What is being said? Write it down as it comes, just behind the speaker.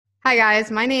Hi, guys.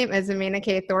 My name is Amina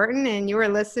K. Thornton, and you are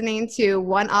listening to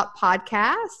One Up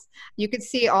Podcast. You could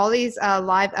see all these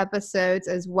live episodes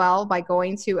as well by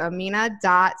going to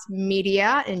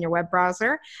amina.media in your web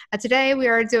browser. Today, we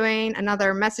are doing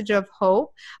another message of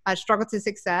hope, struggle to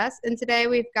success. And today,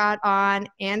 we've got on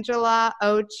Angela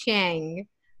O. Chang.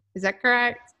 Is that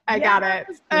correct? I got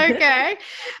Yes. it. Okay.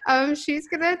 She's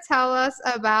going to tell us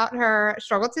about her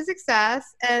struggle to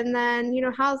success and then,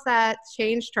 how's that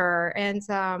changed her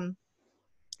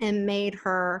and made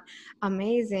her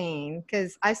amazing.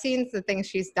 Because I've seen the things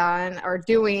she's done or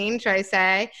doing, should I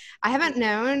say. I haven't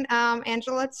known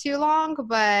Angela too long,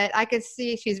 but I could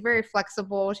see she's very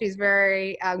flexible. She's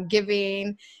very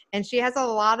giving, and she has a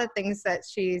lot of things that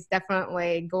she's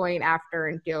definitely going after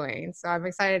and doing. So I'm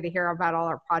excited to hear about all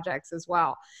her projects as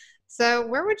well. So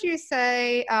where would you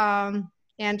say,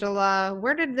 Angela,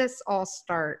 where did this all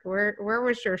start? Where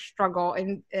was your struggle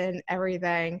in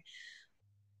everything?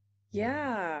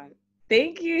 Yeah.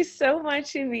 Thank you so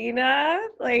much, Amina,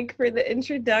 for the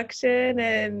introduction,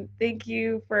 and thank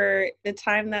you for the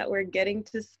time that we're getting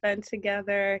to spend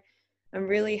together. I'm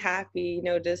really happy,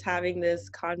 just having this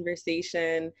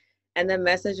conversation, and the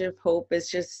message of hope is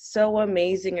just so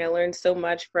amazing. I learned so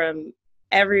much from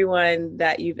everyone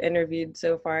that you've interviewed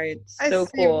so far. It's I so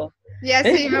see. cool. Yes,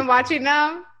 so you've been watching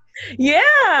them? Yeah,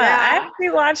 I Yeah.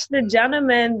 actually watched the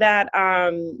gentleman that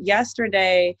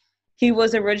yesterday. He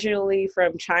was originally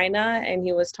from China and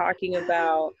he was talking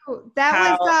about Oh,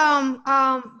 that was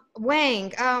how,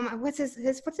 Wang. What's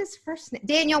his first name?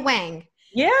 Daniel Wang.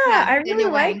 yeah, Yeah, I really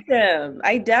Daniel Wang. liked him.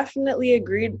 I definitely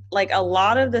agreed. Like a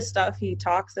lot of the stuff he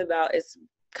talks about is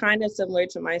kind of similar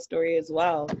to my story as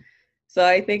well. So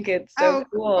I think it's so Oh,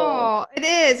 cool. cool. It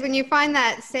is when you find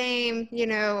that same,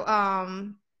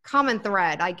 common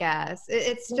thread, I guess.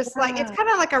 It's just like, it's Yeah, kind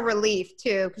of like a relief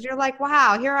too, because you're like,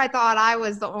 wow, here I thought I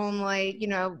was the only,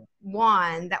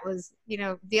 one that was,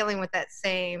 dealing with that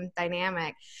same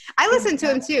dynamic. I listen to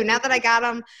him too. Now that I got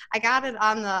it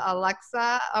on the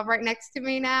Alexa right next to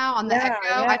me now on the yeah,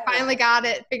 Echo. yeah, I finally got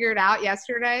it figured out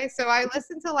yesterday. So I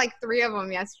listened to like three of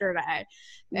them yesterday.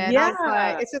 And I was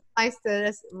like, yeah. it's just nice to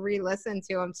just re-listen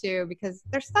to them too, because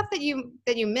there's stuff that you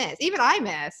miss. Even I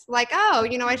miss. Like, oh,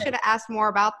 I should have asked more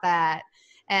about that.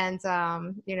 And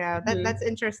Mhm. that's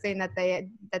interesting that they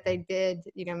did,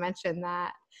 mention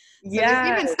that. So there's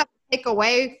Yeah, even stuff to take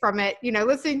away from it,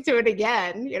 listening to it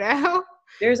again.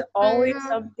 there's So, always yeah.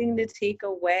 something to take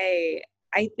away.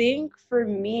 I think for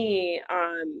me,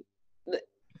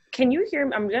 can you hear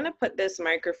me? I'm gonna put this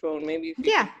microphone, maybe if you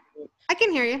can. Yeah, I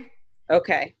can hear you.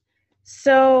 Okay.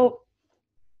 So,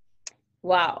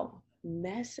 wow.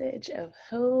 Message of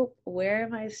hope. Where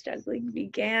my struggling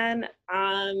began.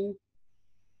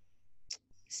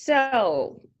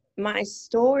 So my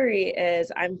story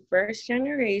is I'm first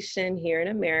generation here in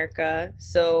America.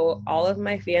 So all of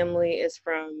my family is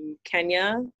from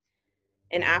Kenya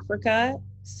in Africa.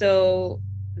 So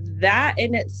that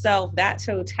in itself, that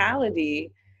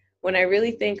totality, when I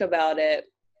really think about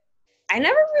it, I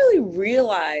never really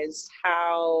realized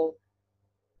how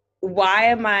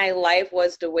why my life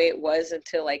was the way it was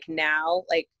until like now,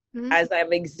 like Mhm. as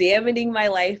I'm examining my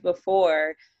life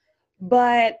before.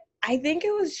 But I think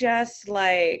it was just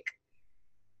like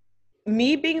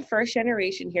me being first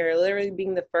generation here, literally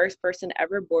being the first person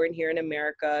ever born here in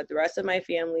America. The rest of my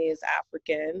family is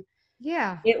African.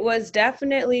 Yeah. It was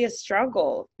definitely a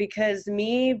struggle because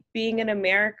me being in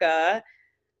America,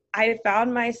 I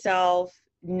found myself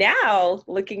now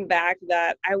looking back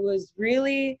that I was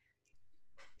really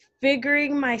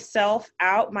figuring myself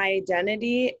out, my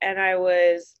identity, and I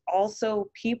was also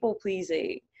people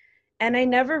pleasing. And I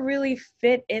never really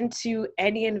fit into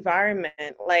any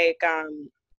environment.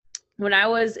 When I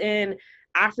was in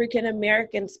African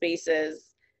American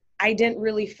spaces, I didn't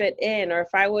really fit in. Or if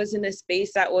I was in a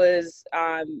space that was,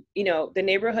 the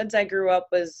neighborhoods I grew up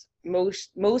was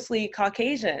mostly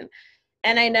Caucasian,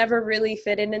 and I never really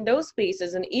fit in those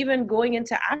spaces. And even going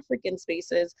into African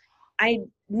spaces, I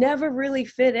never really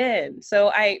fit in.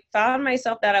 So I found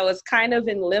myself that I was kind of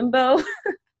in limbo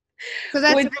So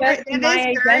that's with just that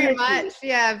my is very identity. much,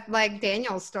 yeah, like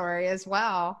Daniel's story as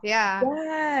well. Yeah.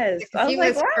 Yes. Because I was he like,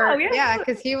 was wow, first, yeah. yeah,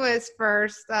 because he was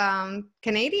first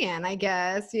Canadian, I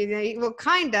guess. Well,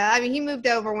 kinda. I mean, he moved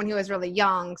over when he was really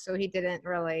young, so he didn't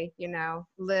really,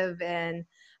 live in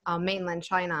mainland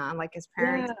China like his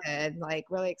parents Yeah. did, like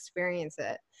really experience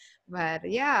it. But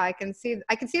yeah, I can see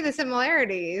the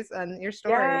similarities in your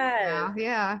story Yes. now.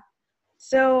 Yeah.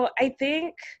 So I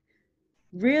think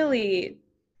really,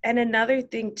 and another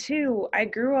thing too, I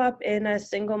grew up in a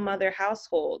single mother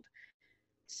household.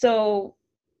 So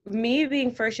me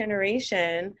being first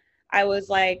generation, I was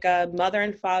like a mother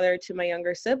and father to my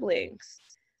younger siblings.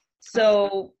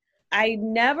 So I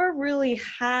never really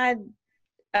had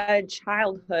a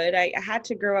childhood. I had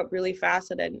to grow up really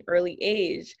fast at an early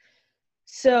age.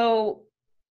 So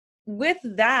with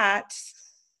that,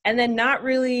 and then not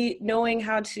really knowing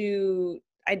how to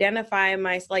identify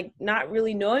like not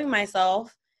really knowing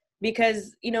myself,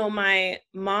 because, you know, my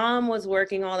mom was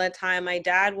working all the time. My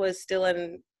dad was still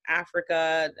in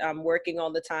Africa, working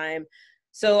all the time.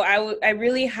 So I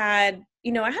really had,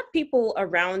 you know, I had people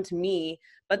around me,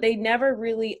 but they never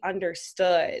really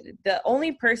understood. The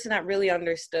only person that really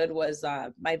understood was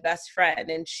my best friend.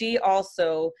 And she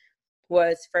also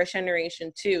was first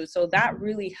generation too. So that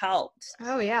really helped.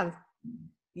 Oh yeah.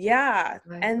 Yeah.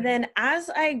 Right. And then as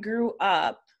I grew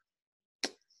up,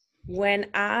 when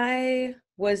I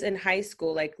was in high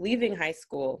school, like leaving high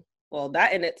school, well,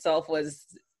 that in itself was,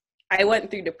 I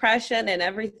went through depression and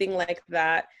everything like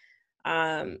that.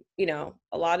 You know,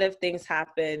 a lot of things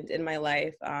happened in my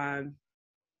life,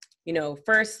 you know,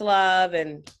 first love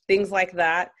and things like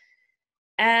that.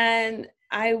 And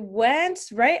I went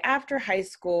right after high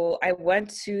school, I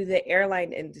went to the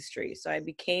airline industry. So I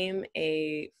became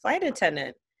a flight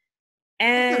attendant.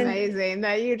 That's And amazing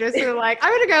that you just were like,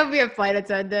 I'm gonna go be a flight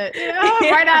attendant, you know,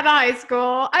 right out of high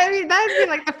school. I mean, that'd be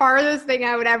like the farthest thing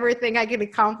I would ever think I could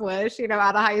accomplish, you know,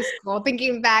 out of high school.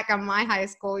 Thinking back on my high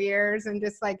school years and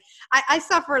just like I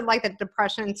suffered like the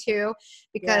depression too,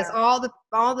 because yeah.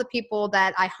 all the people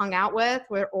that I hung out with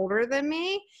were older than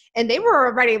me and they were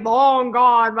already long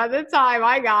gone by the time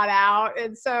I got out.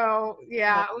 And so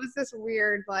yeah, it was this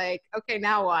weird like, okay,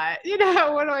 now what? You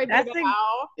know, what do I do That's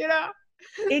now? You know?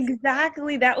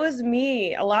 exactly, that was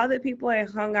me. A lot of the people I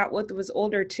hung out with was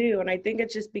older too. And I think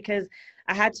it's just because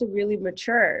I had to really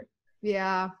mature,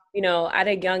 Yeah. you know, at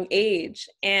a young age.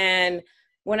 And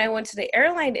when I went to the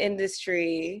airline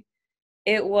industry,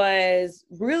 it was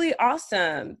really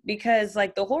awesome because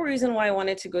like the whole reason why I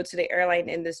wanted to go to the airline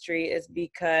industry is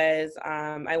because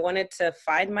I wanted to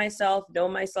find myself, know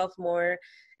myself more,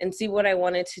 and see what I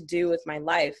wanted to do with my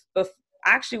life. But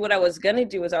actually what I was going to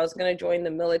do is I was going to join the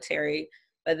military,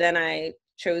 but then I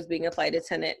chose being a flight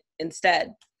attendant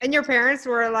instead. And your parents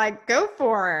were like, go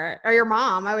for it. Or your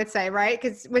mom, I would say, right?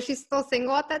 Because was she still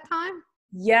single at that time?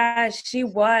 Yeah, she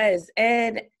was.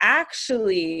 And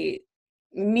actually,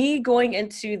 me going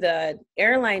into the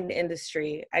airline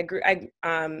industry,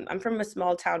 I'm from a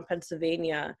small town,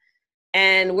 Pennsylvania,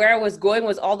 and where I was going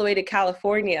was all the way to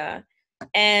California.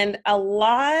 And a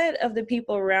lot of the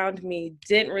people around me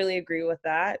didn't really agree with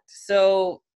that.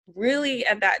 So really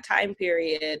at that time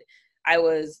period, I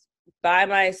was by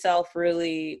myself,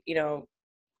 really, you know,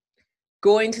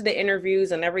 going to the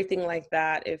interviews and everything like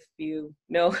that. If you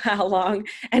know how long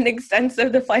and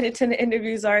extensive the flight attendant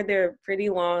interviews are, they're pretty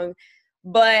long.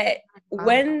 But Wow.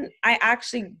 when I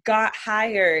actually got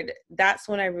hired, that's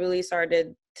when I really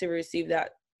started to receive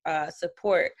that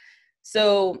support.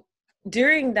 So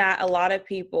during that, a lot of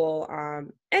people,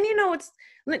 and you know, it's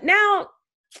now,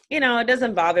 you know, it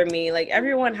doesn't bother me. Like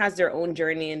everyone has their own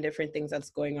journey and different things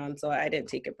that's going on. So I didn't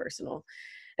take it personal.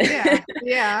 Yeah.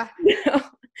 Yeah. You know?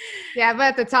 Yeah, but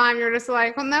at the time you're just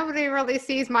like, well, nobody really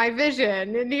sees my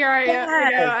vision, and here I am.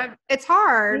 You know, Yes. it's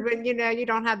hard when you know you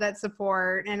don't have that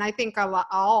support. And I think a lot,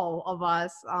 all of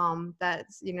us,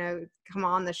 that's you know, come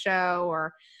on the show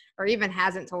or even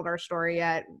hasn't told our story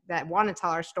yet, that want to tell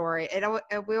our story.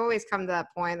 We always come to that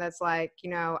point that's like,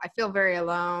 you know, I feel very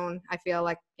alone. I feel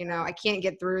like you know I can't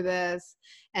get through this,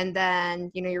 and then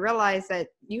you know you realize that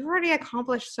you've already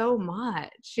accomplished so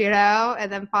much, you know, and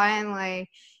then finally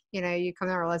you know, you come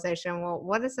to the realization, well,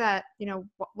 what is that, you know,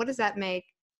 what does that make?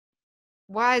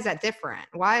 Why is that different?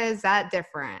 Why is that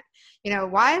different? You know,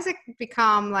 why has it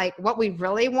become like what we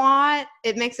really want?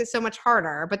 It makes it so much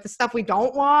harder. But the stuff we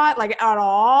don't want, like at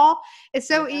all, it's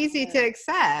so easy to Yes.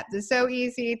 accept. It's so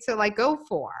easy to like go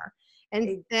for. And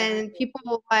Exactly.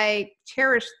 people like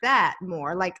cherish that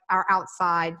more, like our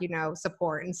outside, you know,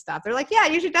 support and stuff. They're like, yeah,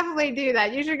 you should definitely do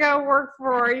that. You should go work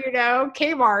for, you know,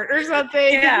 Kmart or something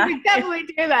because you Yeah. should definitely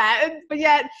do that. But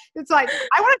yet it's like,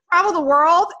 I want to travel the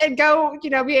world and go, you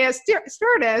know, be a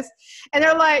stewardess. And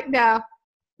they're like, no,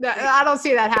 no, I don't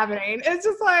see that happening. It's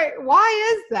just like,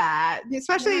 why is that?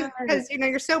 Especially Yes. because, you know,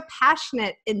 you're so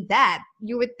passionate in that.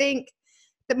 You would think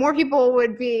that more people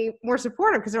would be more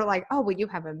supportive because they're like, oh, well, you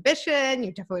have ambition.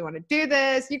 You definitely want to do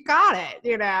this. You got it,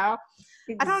 you know?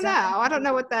 I don't know. I don't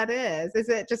know Exactly. what that is. Is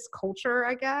it just culture,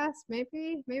 I guess?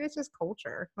 Maybe it's just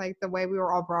culture, like the way we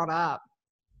were all brought up.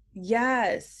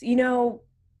 Yes. You know,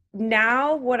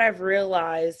 now what I've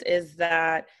realized is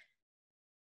that,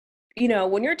 you know,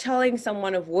 when you're telling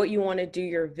someone of what you want to do,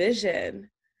 your vision,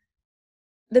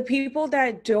 the people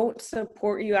that don't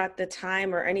support you at the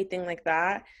time or anything like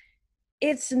that,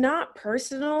 it's not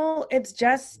personal. It's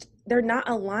just they're not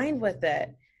aligned with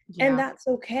it. And Yeah. that's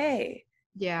okay.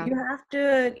 Yeah. You have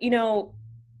to,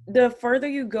 the further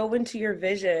you go into your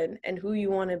vision and who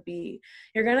you want to be,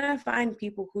 you're going to find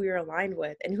people who you're aligned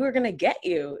with and who are going to get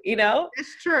you, you know?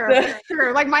 It's true. It's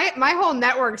true. Like my whole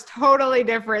network's totally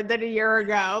different than a year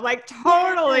ago. Like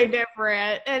totally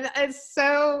different. And it's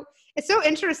so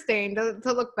interesting to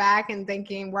look back and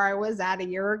thinking where I was at a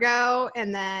year ago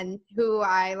and then who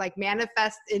I like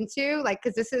manifest into, like,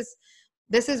 cause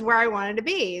this is where I wanted to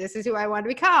be. This is who I wanted to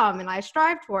become. And I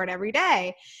strived for it every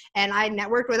day. And I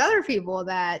networked with other people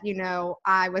that,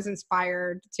 I was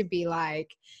inspired to be like.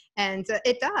 And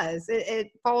it does.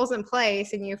 It falls in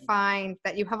place, and you find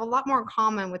that you have a lot more in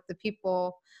common with the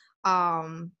people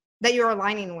that you're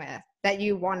aligning with, that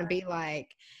you want to be like.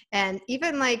 And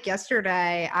even like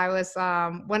yesterday, I was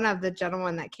one of the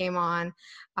gentlemen that came on,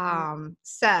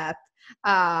 Seth.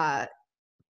 Let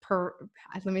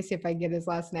me see if I get his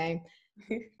last name.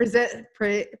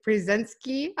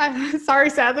 Brzezinski. Sorry,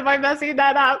 Seth, if I'm messing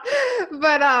that up.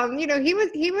 But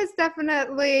he was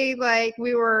definitely like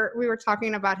we were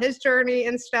talking about his journey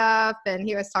and stuff, and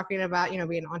he was talking about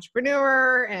being an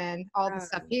entrepreneur and all the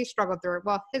stuff he struggled through.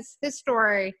 Well, his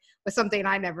story was something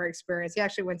I never experienced. He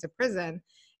actually went to prison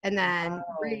and then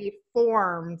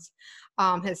reformed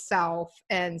himself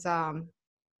and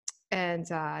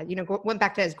went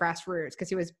back to his grassroots because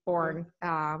he was born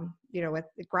with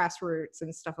the grassroots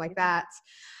and stuff like that,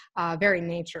 very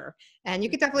nature. And you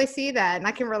could definitely see that, and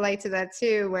I can relate to that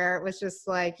too, where it was just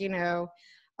like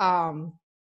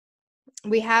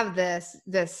we have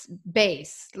this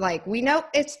base, like we know.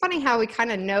 It's funny how we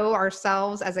kind of know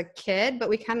ourselves as a kid, but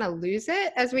we kind of lose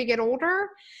it as we get older.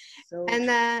 And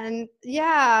then,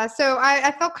 so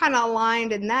I felt kind of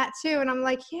aligned in that too. And I'm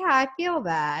like, yeah, I feel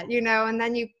that, and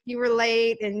then you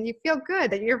relate and you feel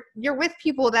good that you're with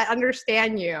people that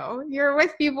understand you. You're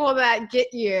with people that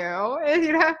get you,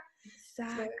 Exactly. So,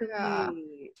 yeah.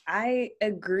 I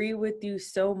agree with you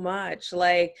so much.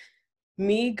 Like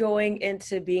me going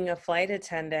into being a flight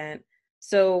attendant.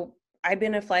 So I've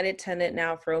been a flight attendant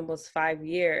now for almost 5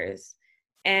 years.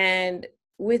 And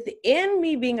within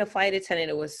me being a flight attendant,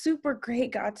 it was super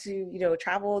great. Got to,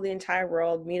 travel the entire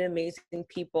world, meet amazing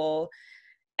people.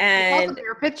 And also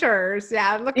your pictures.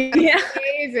 Yeah, look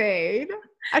amazing.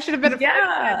 I should have been a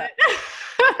flight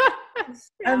attendant.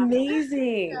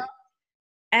 Amazing. Yeah.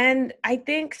 And I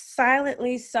think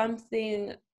silently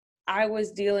something I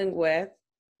was dealing with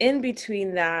in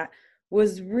between that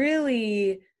was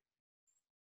really,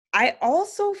 I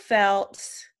also felt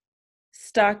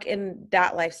stuck in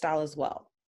that lifestyle as well.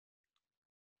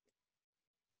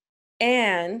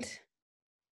 And,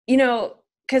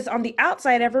 because on the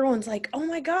outside, everyone's like, oh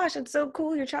my gosh, it's so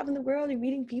cool. You're traveling the world, you're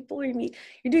meeting people, you're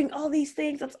doing all these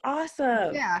things. That's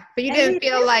awesome. Yeah. But you didn't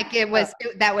feel like that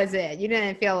was it. You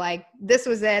didn't feel like this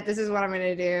was it. This is what I'm going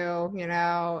to do,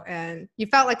 and you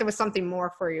felt like there was something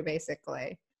more for you,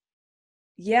 basically.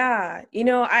 Yeah.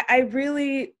 I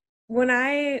really, when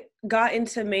I got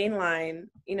into mainline,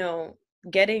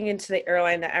 getting into the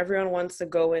airline that everyone wants to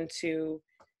go into,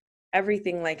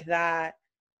 everything like that.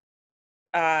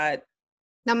 Now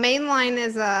mainline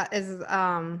is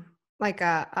like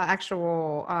a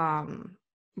actual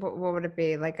what would it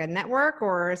be, like a network,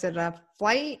 or is it a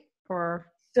flight, or?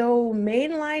 So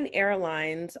mainline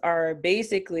airlines are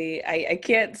basically, I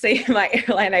can't say my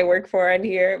airline I work for on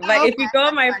here, but if you go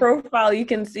on my profile, you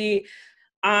can see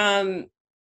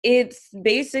it's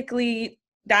basically,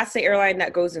 that's the airline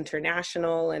that goes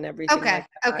international and everything like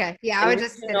that. Okay. Yeah, I would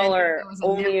just are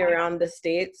only around the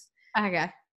States.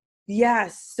 Okay. Yeah.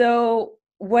 So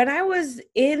when I was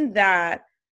in that,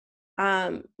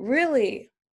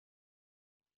 really,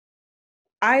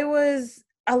 I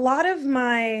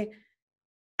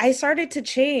started to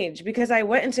change because I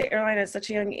went into airline at such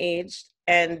a young age.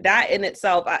 And that in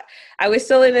itself, I was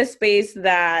still in a space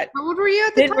that. How old were you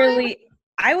at the time?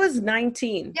 I was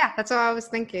 19. Yeah, that's what I was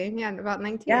thinking. Yeah, about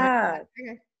 19. Yeah.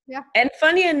 Okay. Yeah. And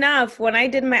funny enough, when I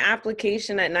did my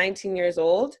application at 19 years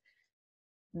old,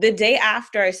 the day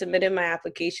after I submitted my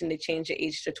application, they changed the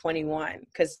age to 21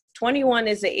 because 21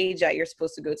 is the age that you're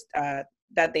supposed to go to,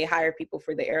 that they hire people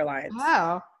for the airlines.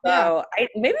 Wow. So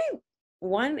maybe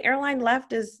one airline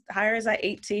left hires at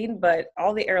 18, but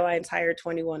all the airlines hire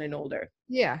 21 and older.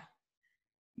 Yeah.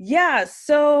 Yeah.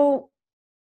 So,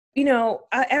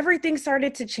 everything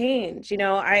started to change.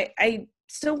 I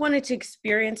still wanted to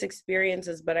experience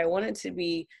experiences, but I wanted to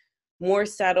be more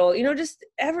settled. Just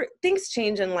things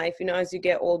change in life, as you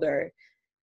get older.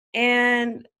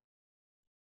 And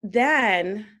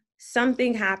then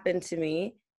something happened to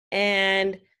me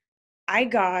and I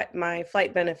got my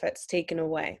flight benefits taken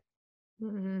away.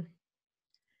 Mhm.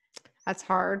 That's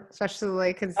hard,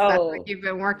 especially because that's what Oh, you've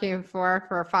been working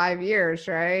for 5 years,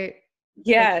 right? Like five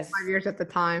yes. years at the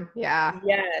time. Yeah.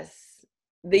 Yes.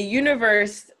 The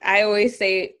universe, I always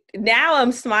say, now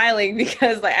I'm smiling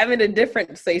because like I'm in a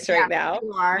different place Yeah, right now.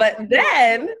 you are. But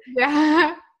then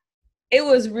Yeah. it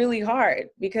was really hard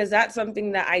because that's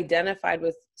something that I identified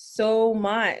with so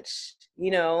much,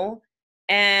 you know?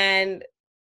 And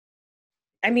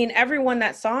I mean, everyone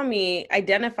that saw me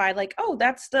identified like, oh,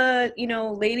 that's the,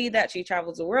 lady that she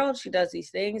travels the world. She does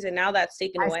these things. And now that's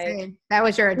taken I away. see. That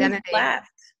was your Who's identity.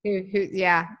 left?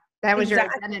 Yeah, that was your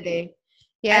Exactly. identity.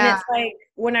 And Yeah. it's like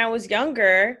when I was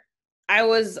younger, I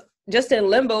was just in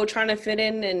limbo trying to fit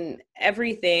in and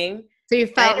everything. So you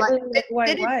And I felt didn't like, really know who I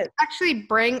did it was. actually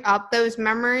bring up those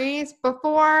memories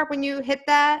before when you hit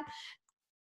that?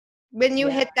 When you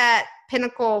Yeah. hit that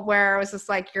pinnacle where it was just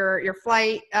like your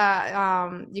flight,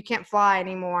 you can't fly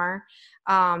anymore.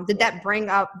 Did that bring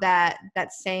up that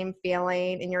same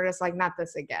feeling, and you're just like, not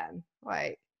this again?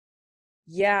 Like,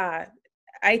 Yeah.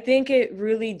 I think it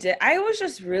really did. I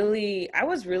was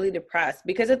really depressed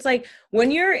because it's like when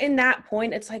you're in that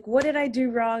point, it's like, what did I do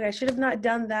wrong? I should have not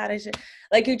done that.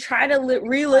 Like you try to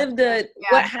relive what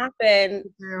yeah, happened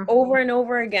true. over and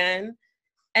over again.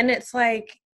 And it's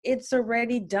like, it's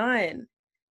already done.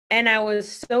 And I was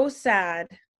so sad.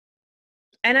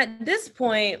 And at this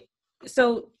point,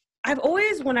 so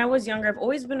when I was younger, I've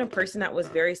always been a person that was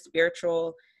very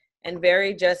spiritual and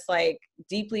very just like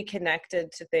deeply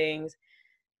connected to things,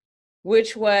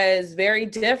 which was very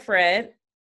different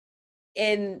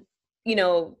in,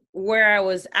 where I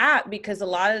was at because a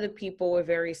lot of the people were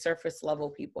very surface level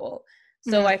people.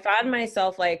 So Mhm. I found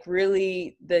myself like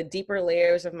really the deeper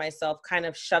layers of myself kind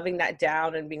of shoving that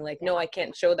down and being like, no, I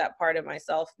can't show that part of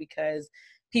myself because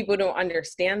people don't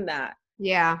understand that.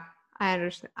 Yeah, I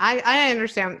understand. I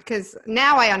understand because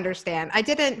now I understand. I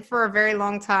didn't for a very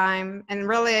long time, and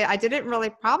really, I didn't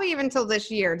really probably even until this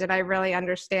year did I really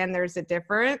understand there's a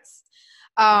difference.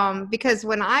 Because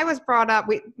when I was brought up,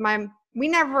 we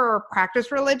never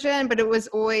practiced religion, but it was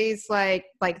always like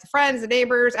the friends, the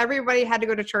neighbors, everybody had to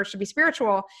go to church to be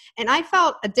spiritual, and I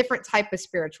felt a different type of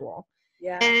spiritual.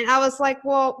 Yeah. And I was like,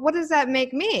 well, what does that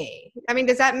make me? I mean,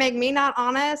 does that make me not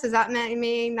honest? Does that make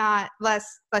me not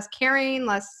less caring,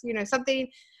 less, something?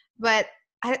 But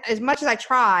as much as I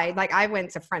tried, like I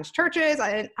went to French churches,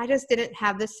 I just didn't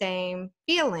have the same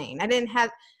feeling. I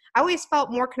always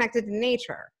felt more connected to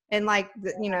nature and like,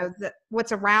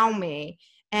 what's around me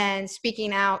and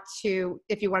speaking out to,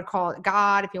 if you want to call it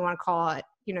God, if you want to call it,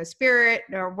 spirit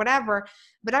or whatever.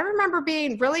 But I remember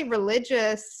being really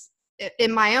religious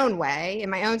in my own way, in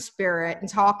my own spirit, and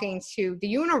talking to the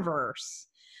universe.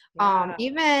 Yeah.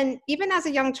 Even as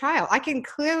a young child, I can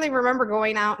clearly remember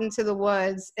going out into the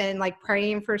woods and like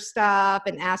praying for stuff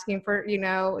and asking for,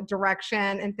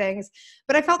 direction and things.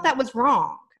 But I felt that was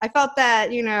wrong. I felt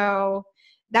that,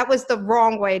 that was the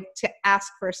wrong way to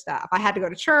ask for stuff. I had to go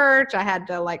to church. I had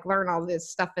to like learn all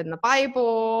this stuff in the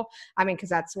Bible. I mean, because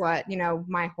that's what,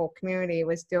 my whole community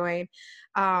was doing.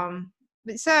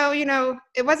 So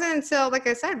it wasn't until, like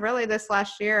I said, really this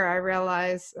last year I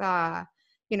realized through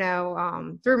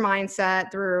mindset,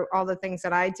 through all the things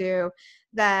that I do,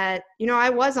 that I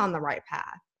was on the right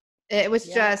path. It was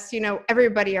Yeah. just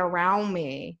everybody around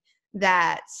me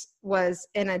that was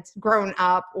in a grown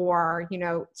up or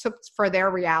took for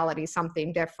their reality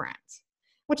something different,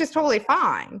 which is totally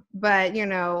fine. But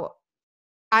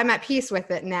I'm at peace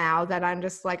with it now that I'm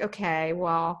just like, okay,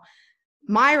 well,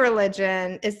 my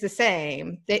religion is the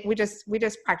same. We just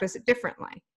practice it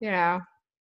differently.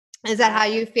 Is that how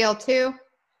you feel too?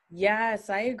 Yes,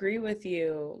 I agree with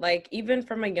you. Like, even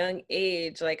from a young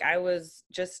age, like, I was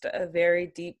just a very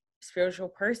deep spiritual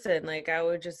person. Like, I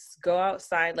would just go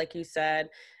outside, like you said,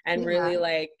 and Yeah. really,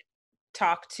 like,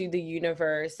 talk to the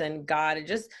universe and God and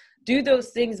just do those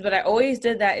things. But I always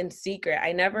did that in secret.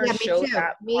 I never Yeah, me showed too.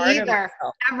 that Me part of either.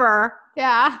 myself. Ever.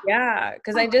 Yeah. Yeah,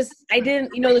 because Oh, I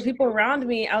didn't, the people around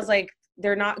me, I was like,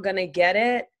 they're not gonna get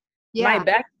it. My yeah.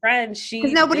 best friend, Because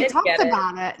she nobody did talked get it.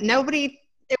 about it.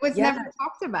 It was Yeah, never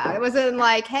talked about. It wasn't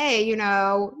like, hey,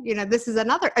 this is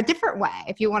a different way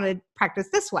if you want to practice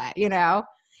this way.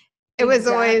 It was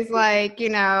always exactly.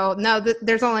 like, no,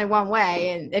 there's only one way.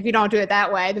 And if you don't do it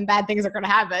that way, then bad things are going to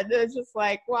happen. It's just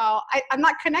like, well, I'm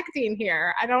not connecting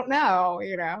here. I don't know.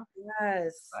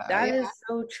 Yes, So, that yeah. is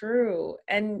so true.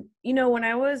 And, when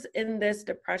I was in this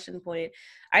depression point,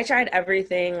 I tried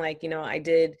everything. Like, I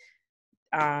did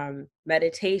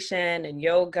meditation and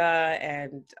yoga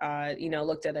and,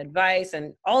 looked at advice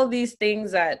and all of these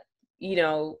things that,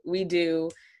 we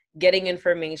do, getting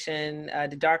information,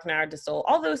 The Dark Night of the Soul,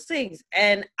 all those things.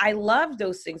 And I loved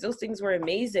those things. Those things were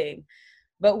amazing.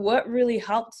 But what really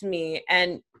helped me,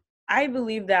 and I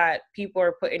believe that people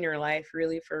are put in your life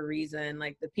really for a reason.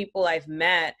 Like the people I've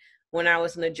met when I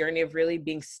was in the journey of really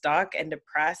being stuck and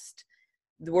depressed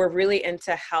were really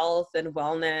into health and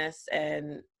wellness.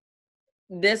 And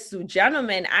this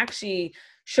gentleman actually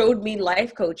showed me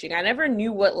life coaching. I never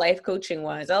knew what life coaching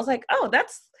was. I was like, oh,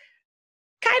 that's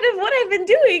kind of what I've been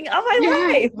doing all my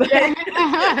life.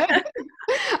 Yeah.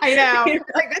 I know.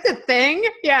 Like, that's a thing.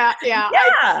 Yeah. Yeah.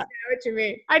 I know what you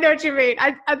mean. I know what you mean.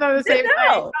 I thought the same thing.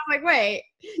 I'm like, wait,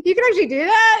 you can actually do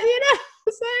that, you know?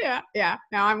 So yeah.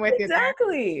 No, I'm with you there.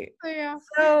 Exactly. So, yeah.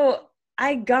 So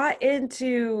I got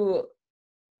into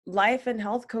life and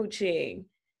health coaching,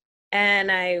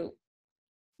 and I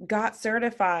got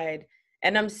certified,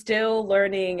 and I'm still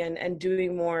learning and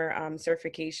doing more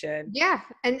certification. Yeah,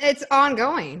 and it's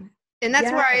ongoing. And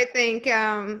that's where I think,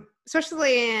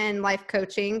 especially in life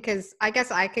coaching, because I guess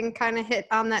I can kind of hit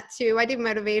on that too. I do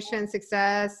motivation,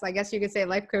 success. I guess you could say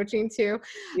life coaching too.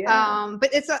 Yeah. But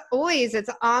it's an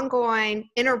ongoing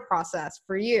inner process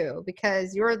for you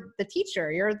because you're the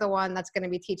teacher. You're the one that's going to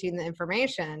be teaching the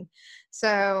information.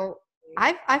 So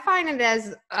I find it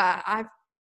as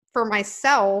for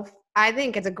myself, I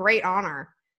think it's a great honor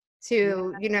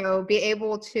to, be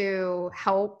able to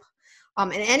help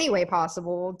in any way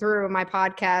possible through my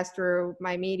podcast, through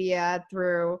my media,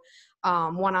 through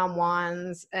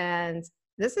one-on-ones. And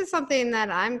this is something that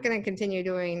I'm going to continue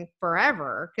doing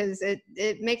forever because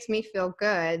it makes me feel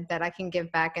good that I can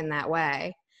give back in that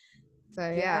way. So,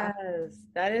 yeah. Yes,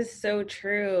 that is so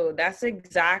true. That's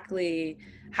exactly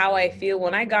how I feel.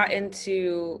 When I got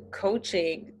into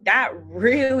coaching, that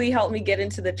really helped me get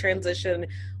into the transition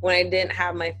when I didn't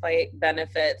have my flight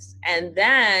benefits. And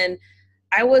then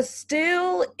I was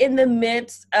still in the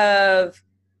midst of,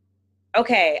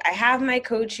 okay, I have my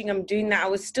coaching, I'm doing that. I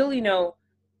was still,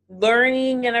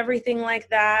 learning and everything like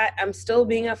that. I'm still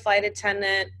being a flight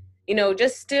attendant,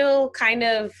 just still kind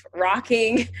of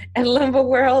rocking in limbo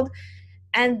world.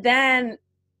 And then,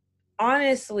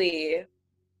 honestly,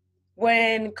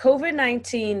 when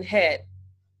COVID-19 hit,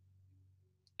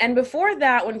 and before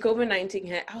that, when COVID-19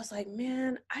 hit, I was like,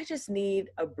 man, I just need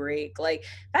a break. Like,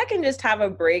 if I can just have a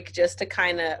break just to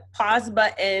kind of pause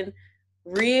button,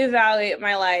 reevaluate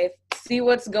my life, see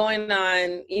what's going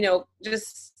on,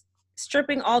 just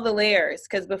stripping all the layers.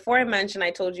 Because before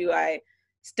I told you I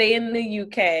stay in the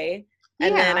UK.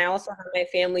 And then I also have my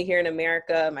family here in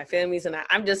America. My family's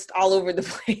I'm just all over the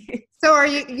place. So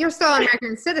you're still an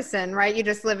American citizen, right? You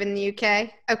just live in the UK?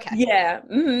 Okay. Yeah.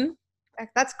 Mm-hmm.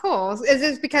 That's cool. Is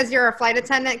this because you're a flight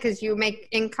attendant because you make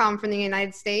income from the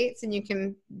United States and you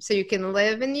can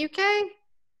live in the UK?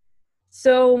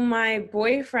 So my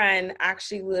boyfriend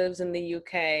actually lives in the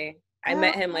UK. I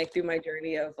met him through my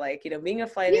journey of being a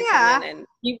flight attendant, and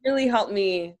he really helped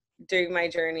me during my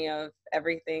journey of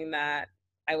everything that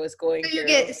I was going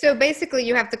through. So basically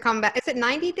you have to come back. Is it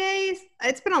 90 days?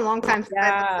 It's been a long time since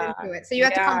I've looked into it. So you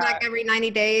have to come back every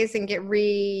 90 days and get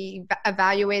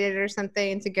re-evaluated or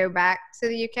something to go back to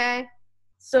the UK?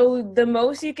 So the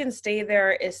most you can stay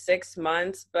there is 6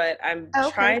 months, but I'm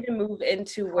trying to move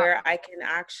into where I can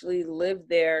actually live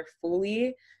there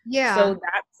fully. Yeah. So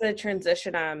that's the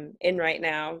transition I'm in right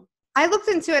now. I looked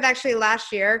into it actually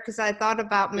last year because I thought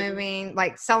about moving,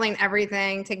 selling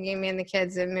everything, taking me and the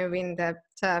kids and moving to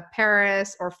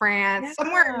Paris or France,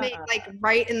 somewhere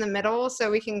right in the middle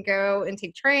so we can go and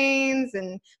take trains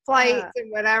and flights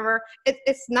and whatever.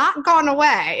 It's not gone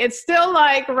away. It's still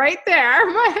right there.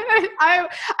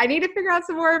 I need to figure out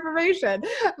some more information.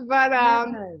 But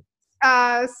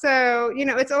so,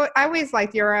 I always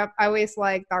liked Europe. I always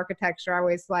liked the architecture. I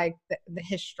always liked the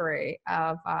history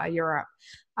of Europe.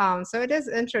 So it is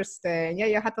interesting. Yeah,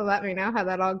 you'll have to let me know how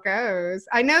that all goes.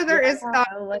 I know there is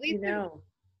I'll let you know.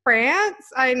 France.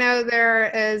 I know there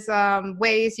is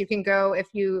ways you can go if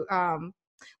you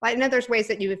I know there's ways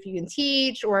that if you can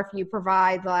teach or if you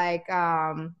provide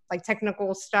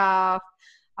technical stuff.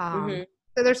 So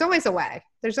there's always a way.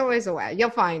 There's always a way. You'll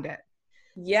find it.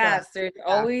 Yes, there's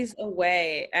always a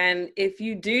way. And if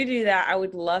you do that, I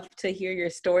would love to hear your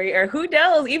story, or who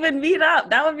knows, even meet up.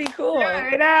 That would be cool. Yeah,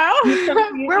 I know.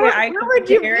 Where would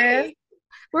you be?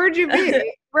 Where would you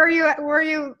be? Where are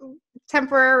you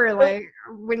temporarily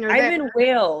when you're there? I'm in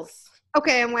Wales.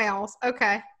 Okay, in Wales.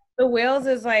 Okay. So Wales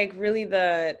is really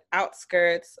the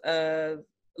outskirts of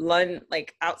London,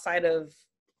 outside of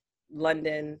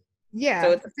London. Yeah,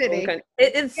 so it's a city.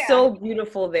 It's so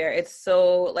beautiful there. It's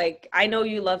so I know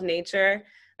you love nature.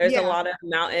 There's a lot of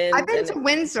mountains. I've been to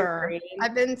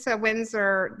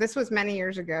Windsor. This was many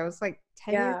years ago. It's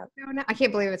 10 years Yeah. ago now. I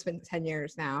can't believe it's been 10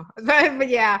 years now. But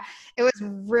yeah, it was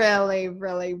really,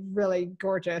 really, really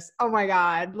gorgeous. Oh my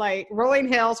God. Like rolling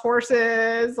hills,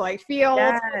 horses, like fields.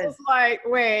 I was Yes. like,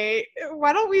 wait,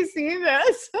 why don't we see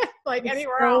this like It's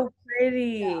anywhere else? so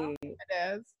pretty. Yeah, it is.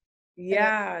 It is.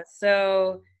 Yeah.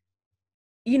 So,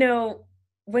 you know,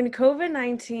 when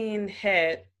COVID-19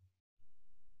 hit,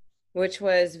 which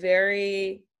was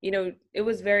very, it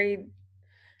was very,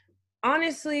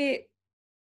 honestly,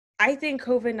 I think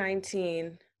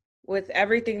COVID-19, with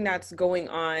everything that's going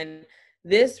on,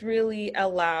 this really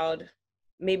allowed,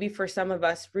 maybe for some of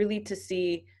us, really to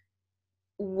see,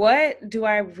 what do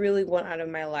I really want out of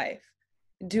my life?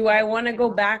 Do I want to go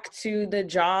back to the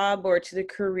job or to the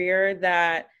career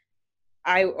that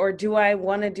or do I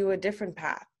want to do a different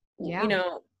path? Yeah.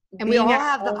 And we Being all at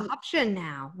have the home. option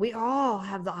now. We all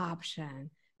have the option.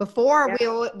 Before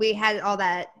Yeah. we had all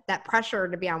that pressure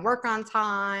to be on work on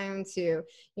time, to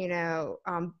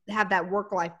have that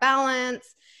work-life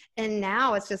balance, and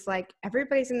now it's just like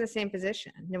everybody's in the same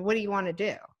position. And what do you want to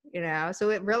do?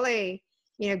 So it really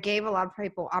gave a lot of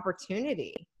people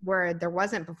opportunity where there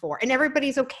wasn't before, and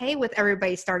everybody's okay with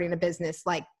everybody starting a business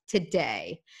like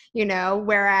today.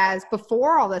 Whereas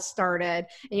before all this started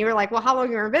and you were like, well, how long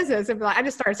are you in business? And be like, I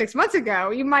just started 6 months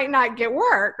ago. You might not get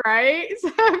work, right?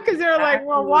 Because they're like,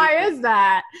 well, why is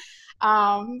that?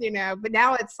 But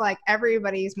now it's like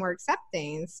everybody's more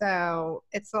accepting. So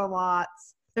there's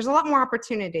a lot more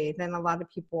opportunity than a lot of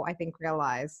people, I think,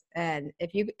 realize. And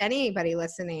if anybody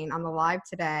listening on the live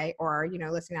today or,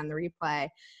 listening on the replay,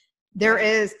 there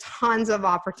is tons of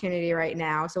opportunity right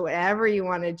now. So whatever you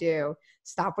want to do,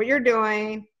 stop what you're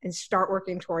doing and start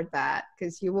working toward that,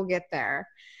 because you will get there.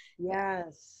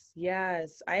 Yes,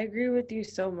 yes. I agree with you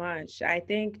so much. I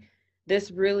think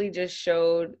this really just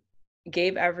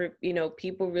gave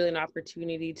people really an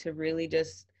opportunity to really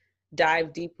just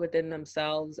dive deep within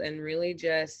themselves and really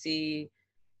just see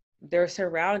their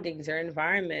surroundings, their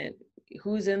environment,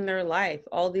 who's in their life,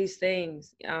 all these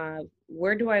things.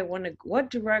 What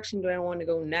direction do I want to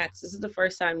go next? This is the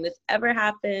first time this ever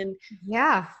happened.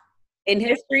 Yeah. In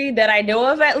history that I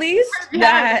know of, at least.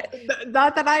 Yeah,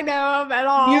 not that I know of at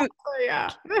all. Yeah.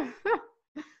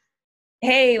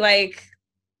 Hey, like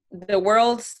the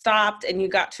world stopped and you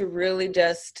got to really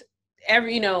just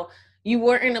you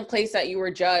weren't in a place that you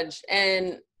were judged.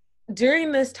 And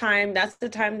during this time, that's the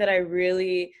time that I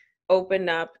really opened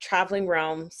up Traveling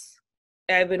Realms.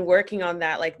 I've been working on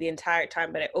that like the entire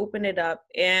time, but I opened it up.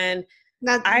 And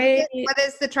what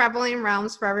is the Traveling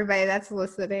Realms for everybody that's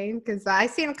listening? Because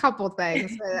I've seen a couple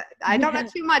things, but I don't know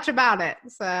too much about it.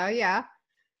 So yeah.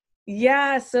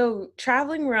 Yeah. So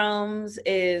Traveling Realms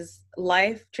is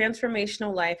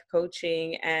transformational life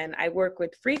coaching. And I work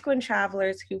with frequent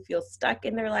travelers who feel stuck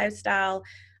in their lifestyle.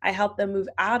 I help them move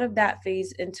out of that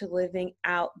phase into living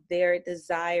out their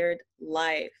desired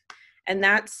life. And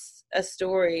that's a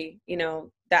story,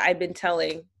 that I've been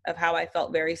telling of how I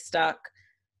felt very stuck.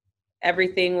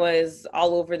 Everything was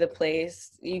all over the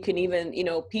place. You can even,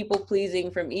 people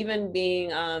pleasing, from even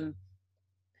being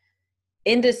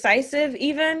indecisive,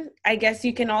 even. I guess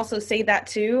you can also say that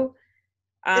too.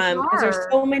 Because there's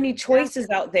so many choices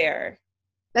out there.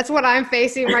 That's what I'm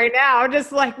facing right now.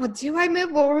 Just like, well, do I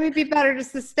move? Or would it be better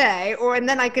just to stay? And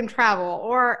then I can travel.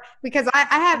 Or because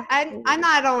I'm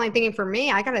not only thinking for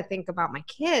me, I got to think about my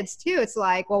kids too. It's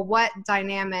like, well, what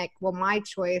dynamic will my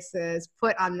choices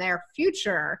put on their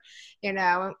future?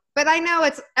 But I know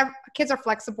kids are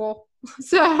flexible.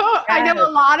 So yes. I know a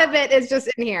lot of it is just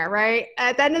in here, right?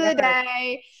 At the end of the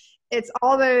day, it's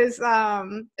all those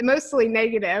mostly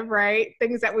negative, right?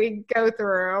 Things that we go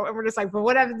through, and we're just like, well,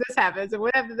 what if this happens, and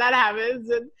what if that happens,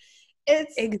 and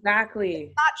it's exactly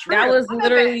it's not true. That was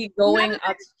literally going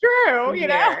up. It's true,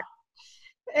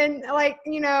 and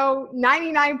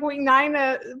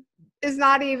 99.9 is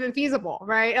not even feasible,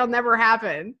 right? It'll never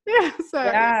happen. Yeah. So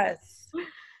yes,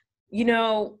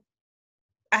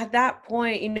 at that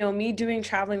point, me doing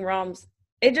Traveling Realms,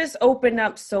 it just opened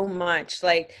up so much.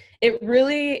 Like, it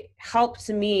really helped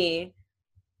me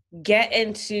get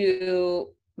into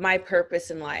my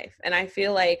purpose in life. And I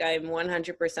feel like I'm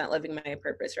 100% living my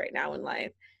purpose right now in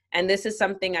life. And this is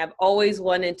something I've always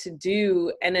wanted to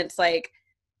do. And it's like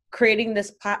creating this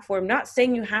platform, not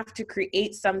saying you have to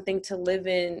create something to live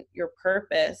in your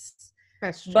purpose,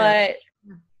 but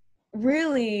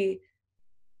really,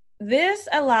 this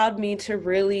allowed me to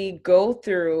really go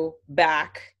through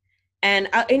back. And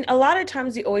a lot of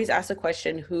times we always ask the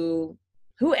question, who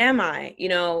am I?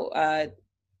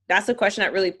 That's a question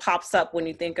that really pops up when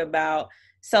you think about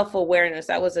self-awareness.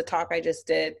 That was a talk I just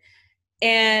did.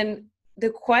 And the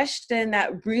question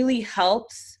that really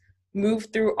helps move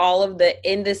through all of the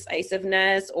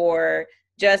indecisiveness or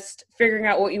just figuring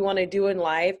out what you want to do in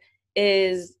life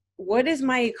is, what is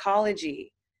my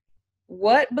ecology?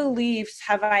 What beliefs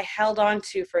have I held on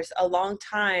to for a long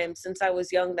time since I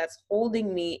was young that's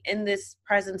holding me in this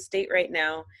present state right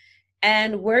now?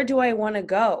 And where do I want to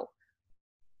go?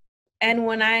 And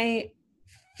when I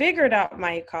figured out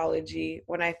my ecology,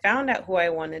 when I found out where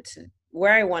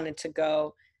I wanted to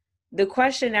go, the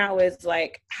question now is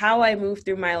like, how I move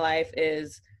through my life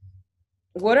is,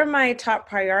 what are my top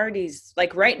priorities?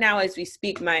 Like right now, as we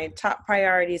speak, my top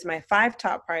priorities, my 5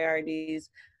 top priorities: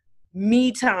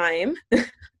 me time.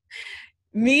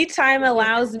 Me time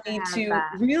allows me to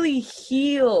really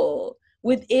heal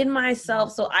within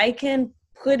myself so I can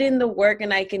put in the work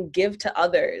and I can give to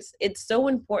others. It's so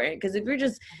important, because if you're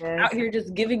just out here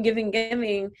just giving,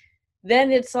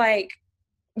 then it's like,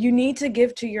 you need to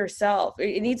give to yourself.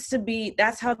 It needs to be,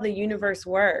 that's how the universe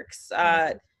works.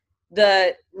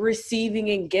 The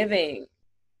receiving and giving,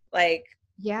 like,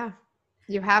 yeah,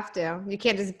 you have to. You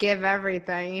can't just give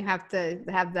everything. You have to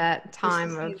have that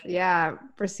time of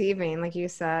receiving, like you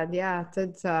said. Yeah,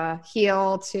 to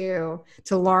heal, to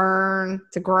learn,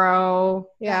 to grow.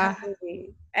 Yeah,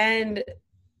 and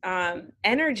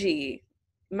energy.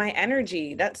 My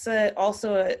energy. That's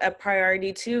also a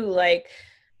priority too. Like,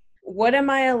 what am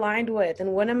I aligned with,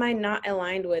 and what am I not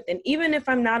aligned with? And even if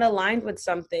I'm not aligned with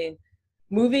something,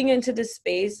 moving into the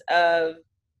space of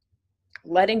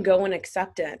letting go and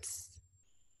acceptance.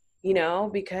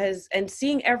 Because, and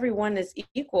seeing everyone as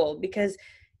equal, because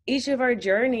each of our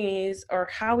journeys or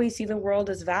how we see the world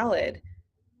is valid.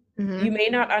 Mm-hmm. You may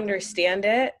not understand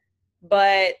it,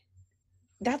 but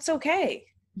that's okay.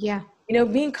 Yeah.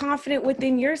 Being confident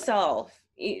within yourself,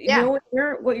 know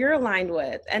what you're aligned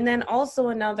with. And then also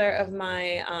another of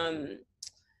my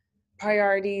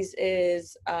priorities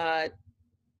is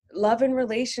love and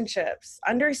relationships,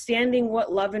 understanding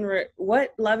what love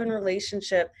and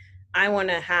relationship I want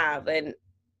to have, and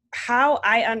how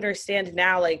I understand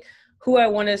now, like, who I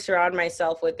want to surround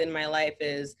myself with in my life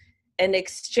is an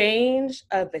exchange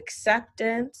of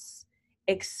acceptance,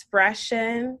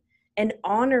 expression, and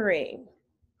honoring,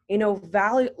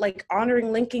 value, like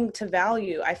honoring, linking to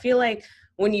value. I feel like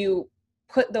when you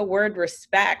put the word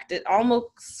respect, it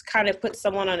almost kind of puts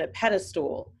someone on a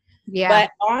pedestal. Yeah.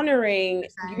 But honoring,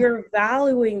 you're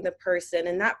valuing the person,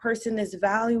 and that person is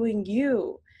valuing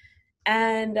you.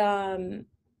 And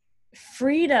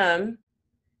freedom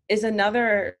is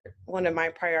another one of my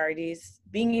priorities,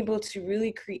 being able to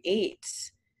really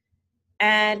create.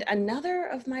 And another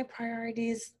of my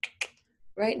priorities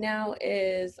right now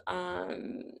is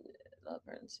I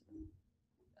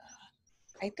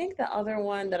think the other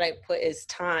one that I put is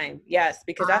time. Yes,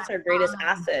 because that's our greatest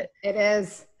asset. It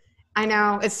is. I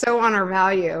know, it's so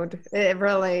undervalued. It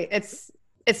really, it's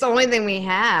the only thing we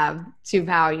have to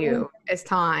value is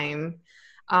time,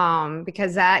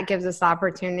 because that gives us the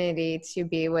opportunity to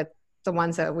be with the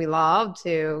ones that we love,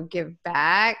 to give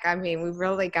back. I mean, we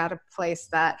really got to place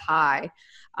that high,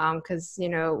 because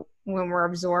when we're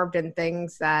absorbed in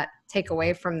things that take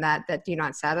away from that do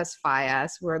not satisfy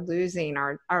us, we're losing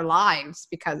our lives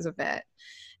because of it.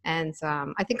 And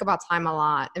I think about time a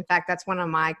lot. In fact, that's one of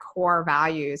my core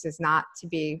values, is not to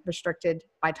be restricted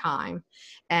by time.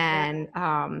 And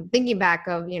thinking back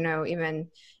of, even,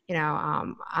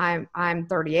 I'm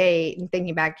 38, and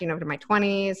thinking back, to my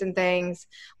 20s and things.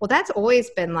 Well, that's always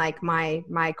been like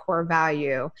my core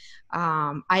value.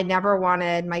 I never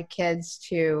wanted my kids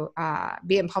to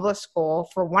be in public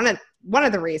school for one of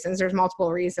the reasons. There's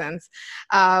multiple reasons,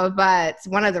 but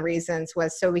one of the reasons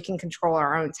was so we can control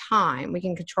our own time. We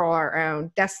can control our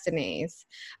own destinies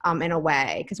in a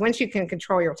way. Because once you can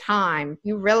control your time,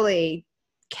 you really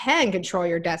can control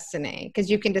your destiny, because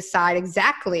you can decide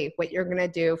exactly what you're going to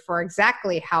do for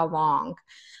exactly how long.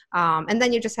 And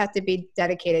then you just have to be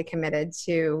dedicated, committed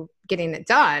to getting it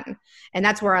done. And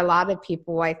that's where a lot of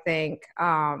people, I think,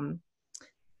 I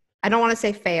don't want to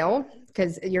say fail,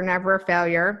 because you're never a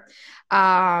failure,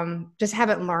 just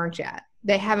haven't learned yet.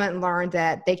 They haven't learned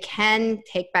that they can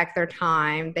take back their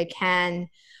time. They can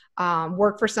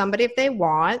work for somebody if they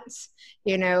want,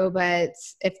 but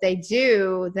if they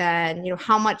do, then,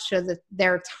 how much of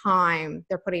their time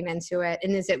they're putting into it,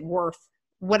 and is it worth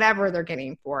whatever they're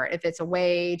getting for it? If it's a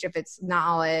wage, if it's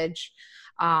knowledge,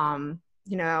 and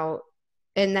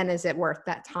then is it worth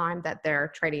that time that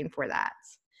they're trading for that?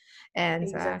 And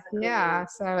exactly.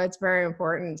 So it's very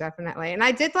important, definitely. And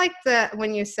I did like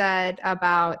when you said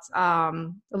about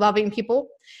loving people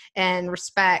and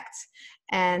respect,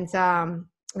 and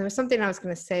there was something I was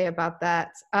going to say about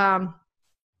that.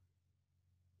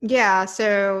 Yeah,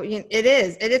 so it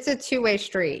is. It's a two-way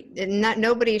street.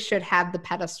 Nobody should have the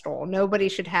pedestal. Nobody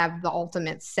should have the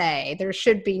ultimate say. There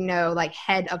should be no like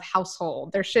head of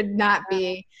household. There should not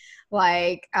be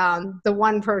like the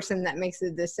one person that makes the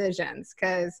decisions.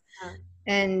 Because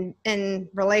in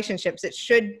relationships, it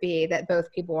should be that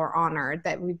both people are honored.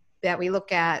 That we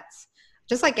look at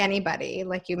just like anybody,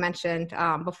 like you mentioned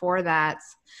before that.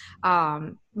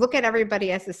 Look at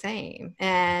everybody as the same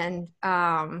and.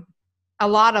 A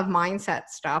lot of mindset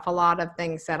stuff, a lot of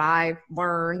things that I've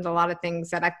learned, a lot of things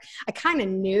that I kind of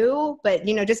knew, but,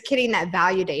 just getting that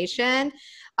validation,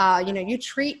 you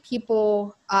treat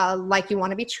people like you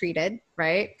want to be treated,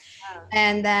 right? Yeah.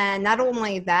 And then not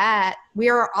only that, we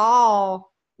are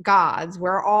all gods.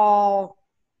 We're all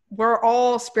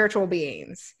spiritual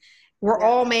beings. We're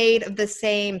all made of the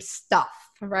same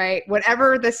stuff, right?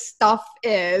 Whatever the stuff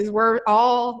is, we're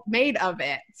all made of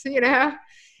it. So,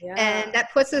 and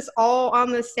that puts us all on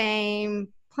the same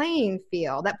playing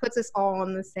field. That puts us all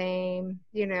in the same,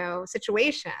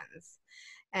 situations.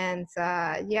 And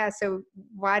so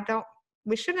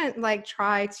we shouldn't like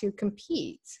try to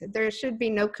compete. There should be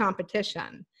no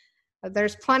competition.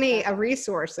 There's plenty of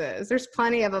resources. There's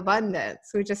plenty of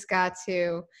abundance. We just got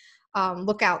to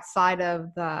look outside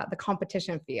of the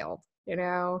competition field,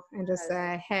 and just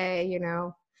say, hey,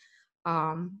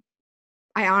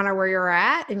 I honor where you're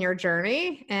at in your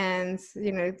journey. And,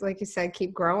 like you said,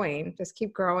 keep growing, just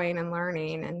keep growing and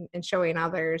learning and showing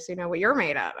others, what you're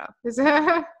made out of.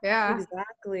 Yeah.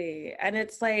 Exactly. And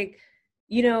it's like,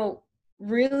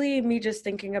 really me just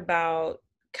thinking about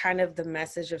kind of the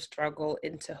message of struggle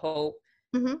into hope.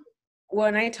 Mm-hmm.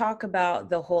 When I talk about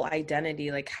the whole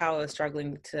identity, like how I was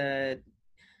struggling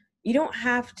you don't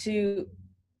have to,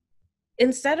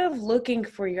 instead of looking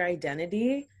for your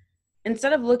identity,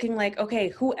 instead of looking like, okay,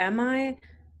 who am I?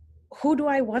 Who do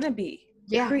I want to be?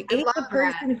 Yeah, Create I love the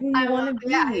person that. who you want to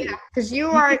be. Yeah, because you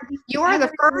are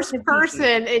the first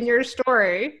person in your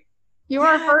story. You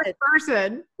are first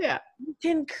person. Yeah. You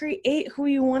can create who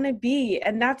you want to be.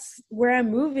 And that's where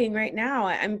I'm moving right now.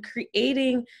 I'm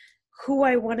creating who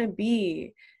I want to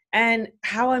be. And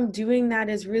how I'm doing that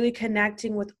is really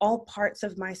connecting with all parts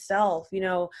of myself,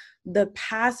 the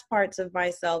past parts of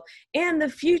myself and the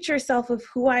future self of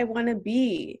who I want to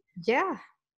be. Yeah.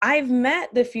 I've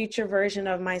met the future version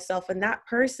of myself, and that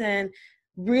person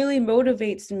really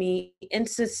motivates me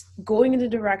into going in the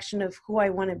direction of who I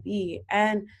want to be.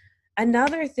 And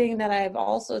another thing that I've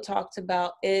also talked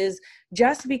about is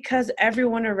just because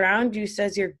everyone around you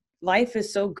says your life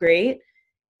is so great,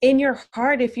 in your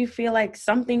heart, if you feel like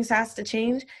something has to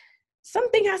change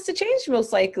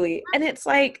most likely. And it's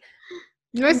like,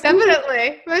 most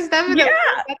definitely. Yeah.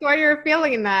 That's why you're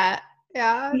feeling that.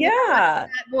 Yeah. Yeah.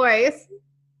 That voice.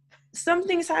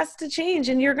 Something has to change,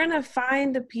 and you're going to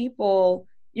find the people.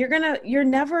 You're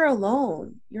never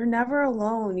alone. You're never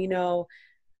alone,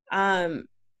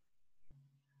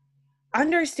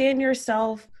 understand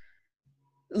yourself.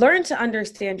 Learn to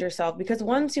understand yourself, because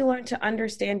once you learn to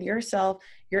understand yourself,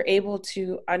 you're able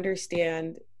to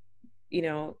understand,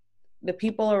 the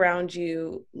people around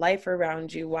you, life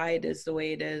around you, why it is the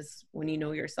way it is when you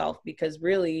know yourself, because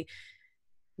really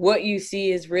what you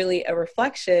see is really a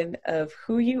reflection of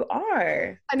who you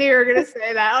are. I knew you were going to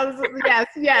say that.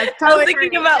 Yes. Totally I was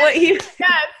thinking about what you...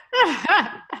 Yes.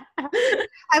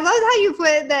 I love how you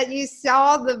put that you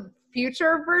saw the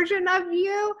future version of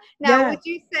you. Now, would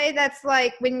you say that's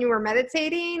like when you were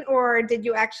meditating, or did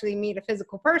you actually meet a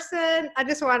physical person? I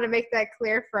just want to make that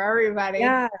clear for everybody.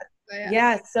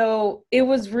 Yeah. So it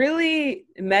was really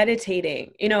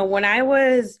meditating.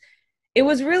 It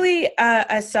was really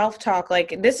a self-talk.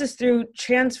 Like, this is through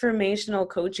transformational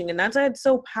coaching. And that's why it's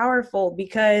so powerful,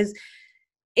 because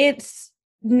it's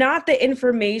not the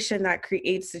information that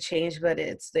creates the change, but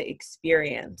it's the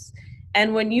experience.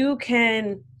 And when you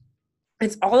can,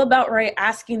 it's all about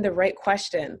asking the right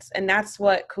questions. And that's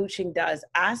what coaching does.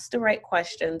 Ask the right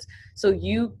questions so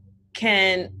you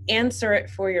can answer it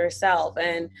for yourself.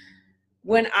 And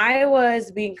when I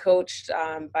was being coached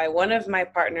by one of my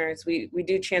partners, we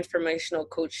do transformational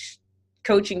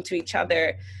coaching to each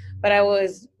other, but I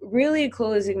was really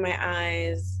closing my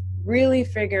eyes, really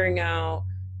figuring out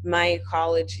my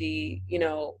ecology,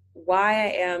 why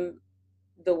I am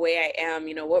the way I am,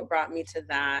 what brought me to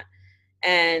that,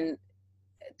 and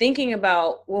thinking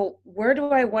about, well, where do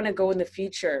I want to go in the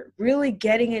future? Really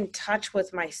getting in touch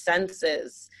with my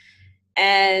senses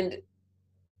and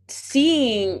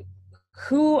seeing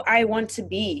who I want to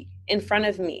be in front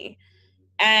of me,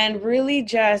 and really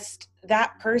just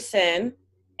that person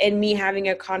and me having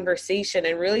a conversation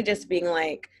and really just being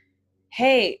like,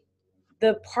 hey,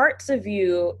 the parts of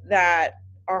you that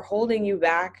are holding you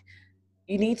back,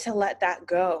 you need to let that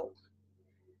go.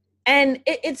 And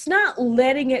it's not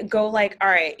letting it go like, all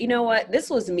right, you know what, this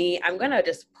was me, I'm gonna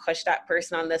just push that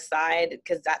person on the side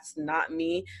because that's not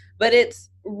me. But it's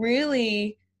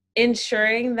really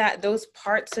ensuring that those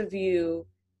parts of you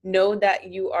know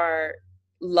that you are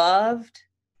loved.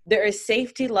 There is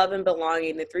safety, love, and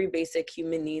belonging, the three basic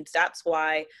human needs. That's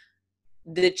why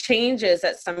the changes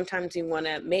that sometimes we want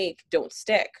to make don't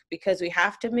stick, because we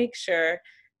have to make sure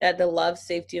that the love,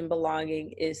 safety, and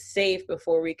belonging is safe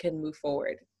before we can move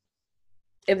forward.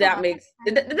 If that makes,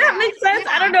 did that make sense?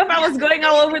 I don't know if I was going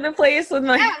all over the place with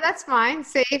my. Yeah, that's fine.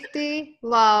 Safety,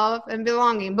 love, and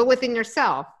belonging, but within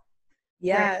yourself.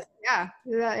 Yes. Right?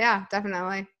 Yeah,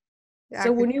 definitely. Yeah,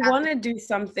 so when you want to do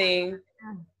something,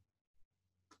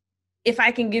 if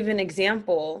I can give an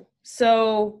example,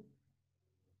 so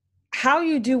how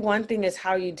you do one thing is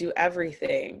how you do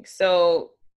everything.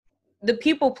 So the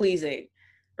people pleasing,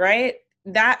 right?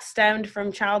 That stemmed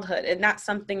from childhood, and that's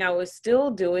something I was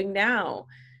still doing now.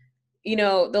 You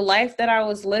know, the life that I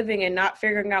was living and not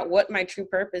figuring out what my true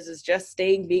purpose is, just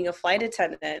staying being a flight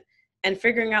attendant, and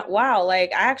figuring out, wow,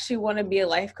 like I actually want to be a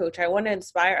life coach. I want to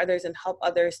inspire others and help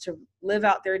others to live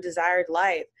out their desired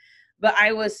life. But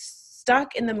I was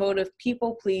stuck in the mode of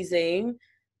people pleasing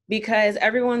because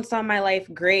everyone saw my life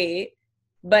great.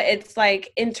 But it's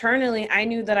like internally, I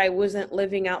knew that I wasn't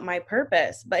living out my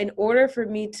purpose. But in order for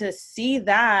me to see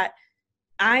that,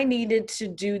 I needed to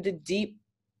do the deep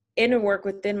inner work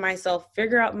within myself,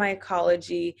 figure out my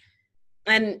ecology,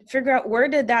 and figure out where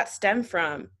did that stem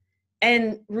from.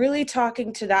 And really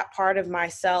talking to that part of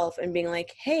myself and being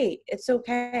like, hey, it's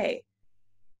okay.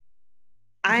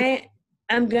 I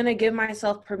am going to give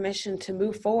myself permission to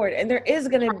move forward. And there is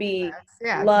going to be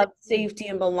love, safety,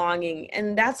 and belonging.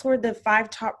 And that's where the 5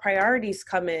 top priorities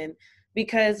come in.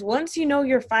 Because once you know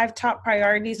your 5 top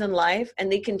priorities in life,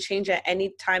 and they can change at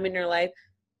any time in your life,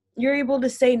 you're able to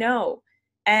say no.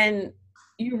 And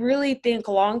you really think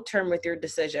long-term with your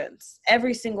decisions.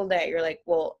 Every single day, you're like,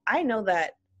 well, I know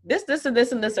that this, and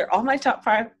this, and this are all my top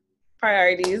 5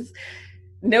 priorities.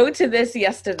 No to this,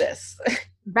 yes to this.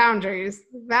 Boundaries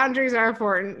are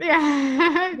important.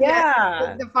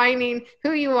 Yeah. Defining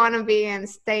who you want to be and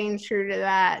staying true to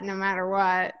that no matter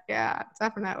what. Yeah,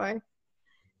 definitely.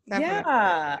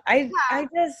 Yeah.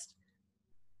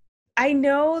 I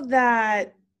know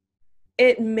that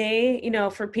it may, you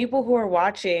know, for people who are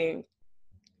watching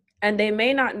and they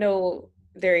may not know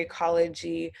their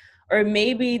ecology, or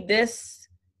maybe this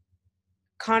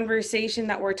conversation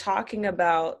that we're talking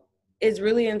about is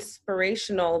really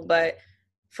inspirational, but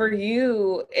for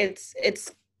you, it's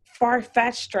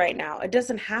far-fetched right now. It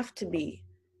doesn't have to be.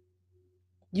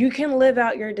 You can live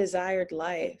out your desired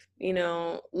life. You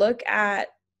know, look at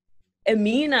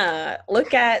Amina.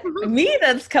 Look at me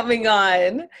that's coming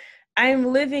on.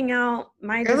 I'm living out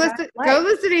my desired life. Go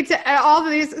listening to all of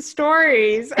these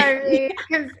stories. I mean,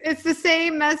 because it's the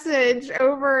same message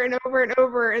over and over and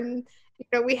over. And you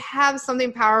know, we have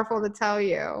something powerful to tell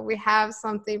you. We have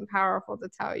something powerful to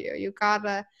tell you. You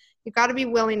gotta be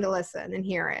willing to listen and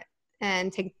hear it,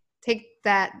 and take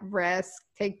that risk.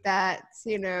 Take that,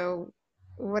 you know,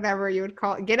 whatever you would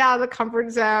call it. Get out of the comfort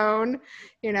zone.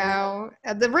 You know,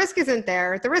 the risk isn't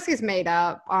there. The risk is made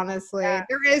up. Honestly,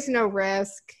 there is no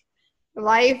risk.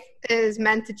 Life is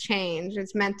meant to change.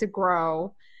 It's meant to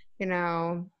grow. You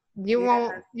know, you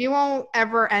won't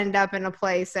ever end up in a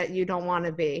place that you don't want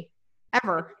to be,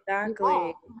 ever.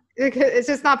 Exactly. It's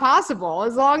just not possible.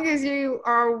 As long as you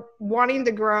are wanting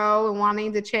to grow and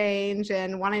wanting to change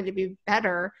and wanting to be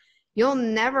better, you'll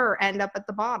never end up at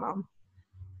the bottom.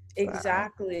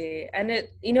 Exactly. And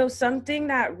it, you know, something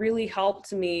that really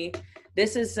helped me,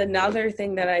 this is another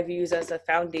thing that I've used as a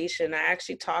foundation. I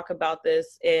actually talk about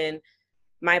this in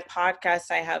my podcast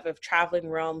I have of Traveling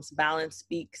Realms, Balance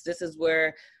Speaks. This is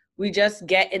where we just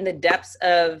get in the depths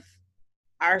of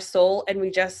our soul, and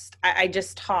I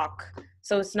just talk.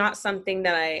 So it's not something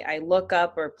that I look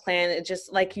up or plan. It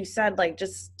just, like you said, like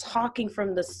just talking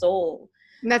from the soul.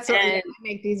 And that's what I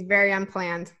make these very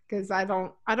unplanned, because I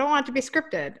don't want it to be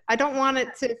scripted. I don't want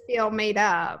it to feel made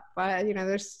up. But you know,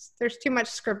 there's too much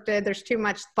scripted. There's too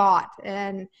much thought,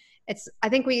 and I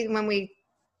think when we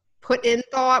put in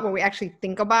thought, when we actually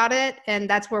think about it, and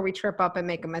that's where we trip up and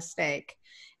make a mistake.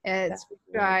 It's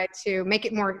try to make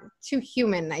it more too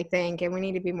human, I think, and we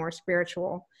need to be more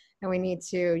spiritual, and we need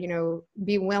to, you know,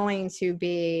 be willing to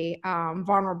be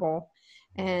vulnerable,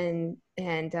 and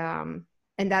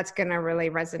that's going to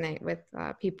really resonate with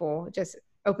people, just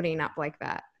opening up like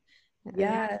that.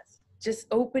 Yes, just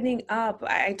opening up.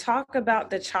 I talk about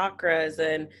the chakras,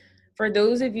 and for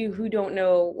those of you who don't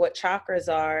know what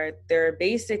chakras are, they're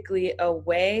basically a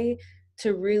way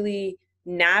to really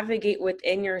navigate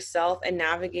within yourself and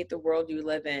navigate the world you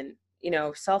live in,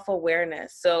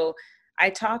 self-awareness. So I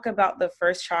talk about the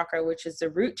first chakra, which is the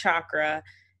root chakra,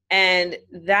 and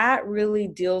that really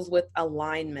deals with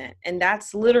alignment. And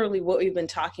that's literally what we've been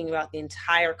talking about the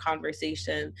entire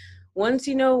conversation. Once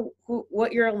you know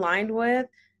what you're aligned with,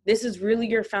 this is really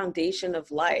your foundation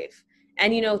of life.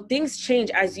 And, things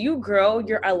change as you grow,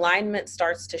 your alignment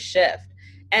starts to shift.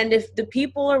 And if the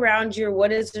people around you or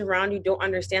what is around you don't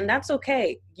understand, that's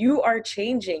okay. You are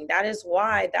changing. That is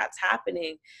why that's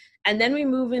happening. And then we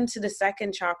move into the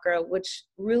second chakra, which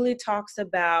really talks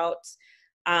about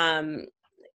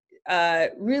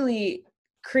really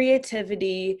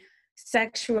creativity,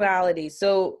 sexuality.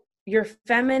 So your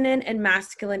feminine and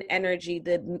masculine energy,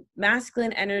 the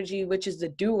masculine energy, which is the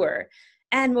doer,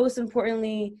 and most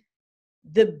importantly,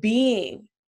 the being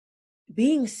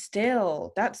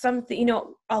still. That's something,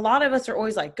 a lot of us are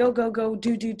always like, go, go, go,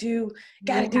 do,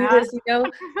 gotta do this,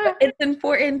 but it's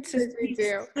important to be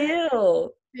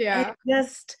still. Yeah. And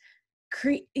just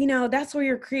that's where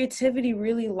your creativity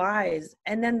really lies.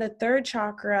 And then the third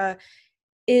chakra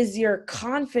is your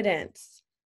confidence.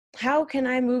 How can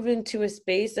I move into a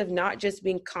space of not just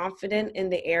being confident in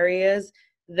the areas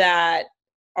that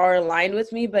are aligned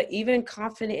with me, but even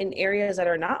confident in areas that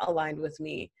are not aligned with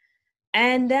me?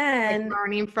 And then like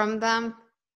learning from them.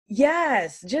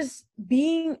 Yes, just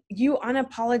being you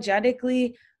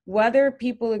unapologetically, whether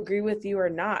people agree with you or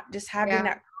not, just having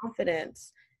that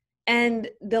confidence. And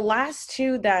the last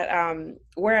two that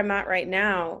where I'm at right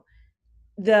now,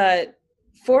 the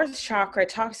fourth chakra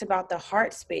talks about the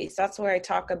heart space. That's where I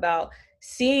talk about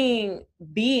seeing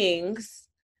beings,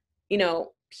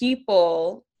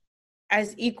 people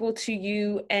as equal to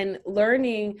you and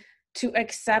learning to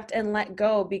accept and let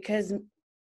go, because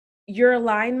your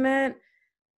alignment,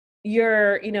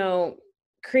 your,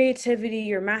 creativity,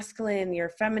 your masculine, your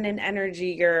feminine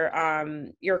energy,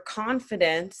 your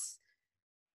confidence,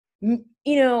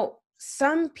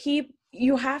 some people,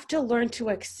 you have to learn to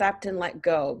accept and let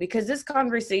go, because this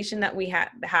conversation that we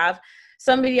have,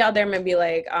 somebody out there may be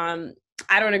like,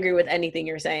 I don't agree with anything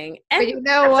you're saying. And but you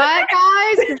know what,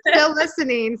 guys? You're still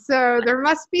listening. So there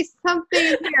must be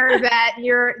something here that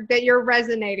you're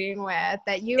resonating with,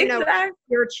 that exactly.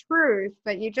 your truth,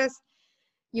 but you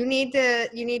need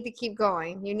to keep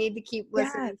going. You need to keep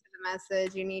listening to the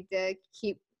message. You need to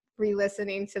keep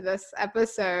re-listening to this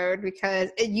episode, because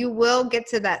you will get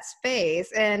to that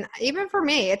space. And even for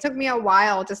me, it took me a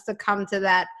while just to come to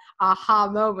that aha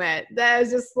moment. That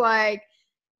is just like,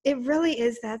 it really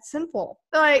is that simple.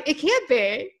 Like, it can't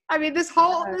be. I mean, this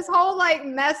whole like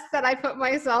mess that I put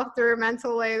myself through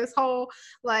mentally, this whole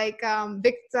like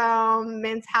victim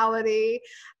mentality,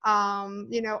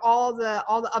 all the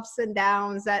ups and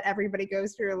downs that everybody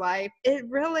goes through life, it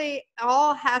really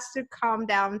all has to come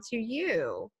down to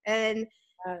you. And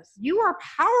you are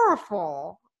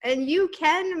powerful, and you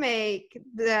can make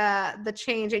the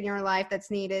change in your life that's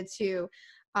needed to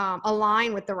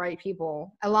align with the right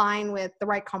people, align with the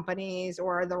right companies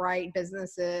or the right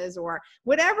businesses or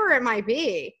whatever it might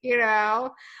be,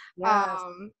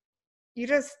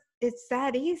 it's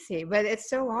that easy. But it's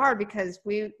so hard because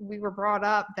we were brought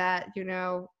up that,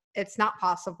 it's not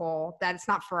possible, that it's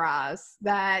not for us,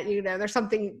 that, there's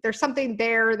something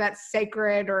there that's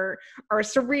sacred or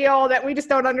surreal that we just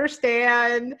don't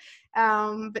understand.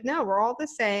 But no, we're all the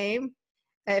same.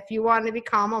 If you want to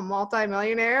become a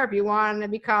multimillionaire, if you want to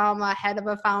become a head of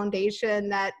a foundation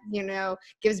that,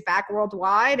 gives back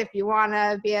worldwide, if you want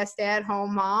to be a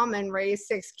stay-at-home mom and raise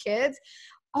 6 kids,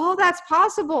 all that's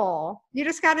possible. You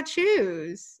just got to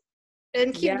choose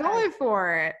and keep going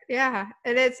for it. Yeah.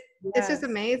 And it's just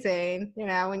amazing,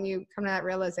 when you come to that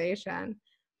realization.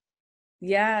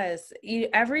 Yes.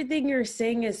 Everything you're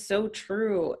saying is so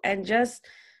true. And just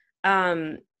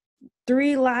 3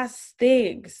 last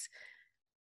things.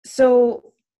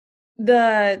 So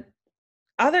the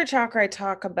other chakra I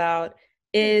talk about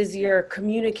is your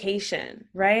communication,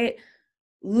 right?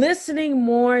 Listening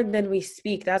more than we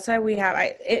speak. That's why we have,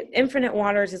 Infinite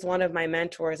Waters is one of my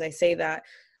mentors. I say that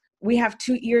we have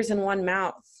 2 ears and 1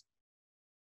 mouth.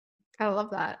 I love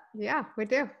that. Yeah, we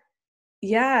do.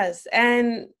 Yes.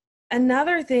 And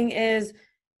another thing is,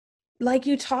 like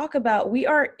you talk about, we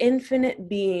are infinite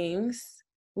beings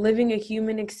living a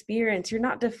human experience. You're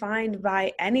not defined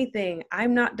by anything.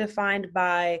 I'm not defined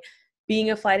by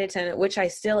being a flight attendant, which I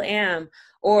still am,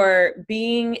 or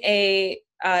being a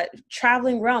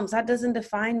traveling realms. That doesn't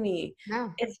define me.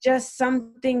 No. It's just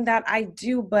something that I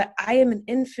do, but I am an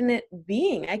infinite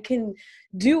being. I can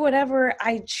do whatever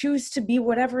I choose to be,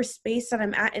 whatever space that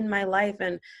I'm at in my life.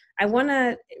 And I want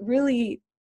to really,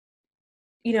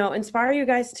 inspire you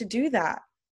guys to do that.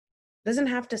 Doesn't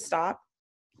have to stop.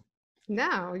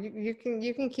 No, you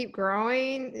can keep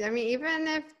growing. I mean, even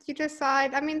if you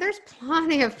decide, I mean, there's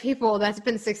plenty of people that's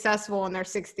been successful in their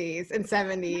 60s and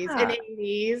 70s and Yeah.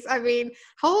 80s. I mean,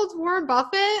 how old's Warren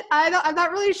Buffett? I'm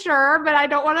not really sure, but I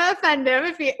don't want to offend him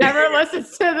if he ever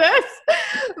listens to this.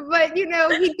 But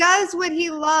he does what he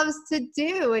loves to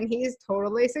do, and he's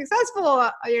totally successful,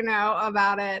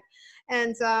 about it.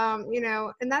 And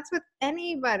and that's with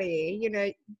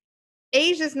anybody.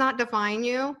 Age does not define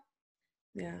you.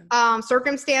 Yeah.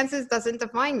 Circumstances doesn't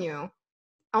define you.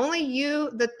 Only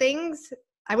you, the things,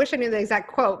 I wish I knew the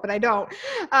exact quote, but I don't.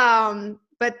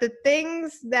 But the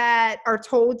things that are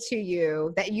told to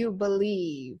you that you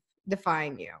believe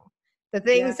define you. The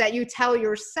things that you tell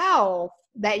yourself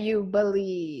that you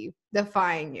believe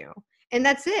define you. And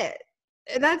that's it.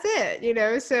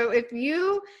 So if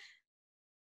you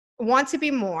want to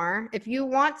be more, if you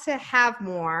want to have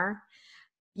more,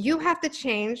 you have to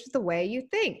change the way you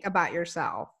think about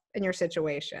yourself and your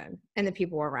situation and the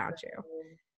people around you.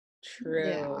 True.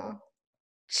 Yeah.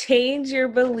 Change your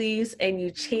beliefs and you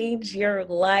change your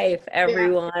life,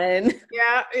 everyone.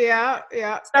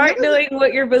 Yeah. Start knowing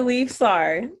what your beliefs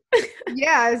are.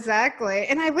 Yeah, exactly.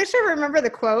 And I wish I remember the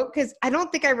quote, because I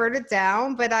don't think I wrote it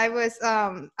down, but I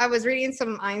was reading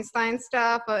some Einstein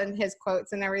stuff and his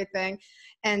quotes and everything.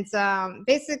 And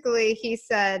basically he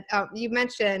said, you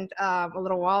mentioned a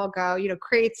little while ago,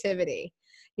 creativity.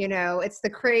 It's the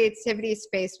creativity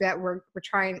space that we're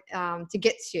trying to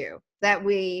get to,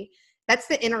 that's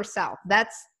the inner self.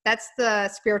 That's the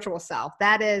spiritual self.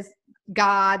 That is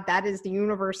God. That is the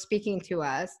universe speaking to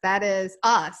us. That is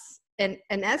us in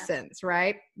essence,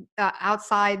 right?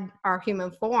 Outside our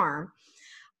human form.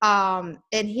 And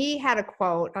he had a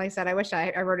quote. Like I said, I wish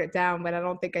I wrote it down, but I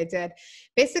don't think I did.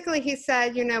 Basically, he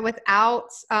said, without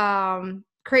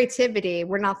creativity,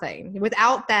 we're nothing.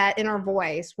 Without that inner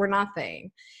voice, we're nothing.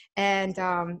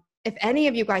 And if any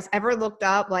of you guys ever looked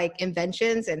up like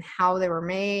inventions and how they were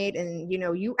made, and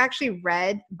you actually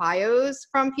read bios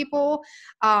from people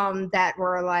that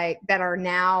are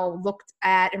now looked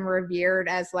at and revered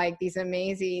as like these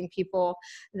amazing people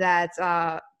that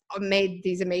made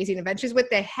these amazing inventions, what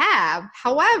they have.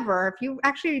 However, if you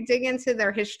actually dig into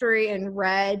their history and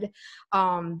read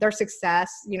their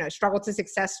success, struggle to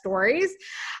success stories,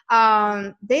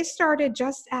 they started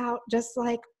just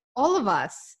like all of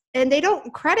us. And they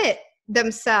don't credit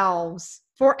themselves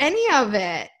for any of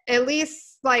it, at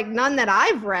least like none that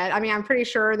I've read. I mean, I'm pretty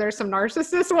sure there's some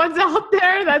narcissist ones out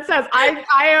there that says I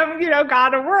am,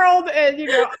 God of world, and I've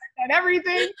done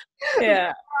everything.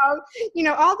 Yeah.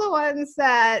 All the ones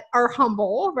that are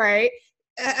humble, right?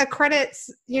 Accredits,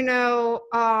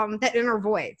 that inner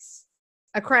voice.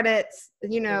 Accredits,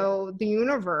 the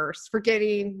universe for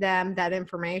getting them that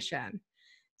information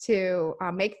to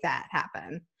make that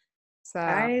happen. So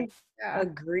I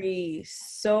agree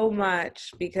so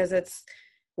much, because it's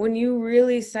when you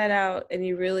really set out and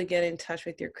you really get in touch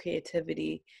with your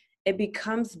creativity, it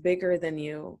becomes bigger than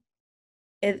you.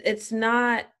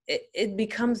 It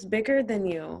becomes bigger than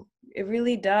you. It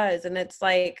really does. And it's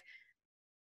like,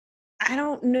 I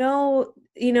don't know,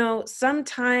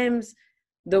 sometimes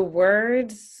the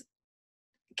words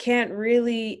can't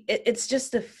really, it's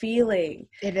just a feeling.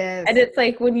 It is. And it's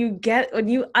like when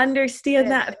you understand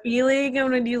that feeling,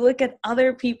 and when you look at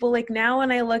other people, like now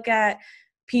when I look at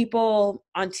people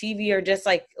on TV or just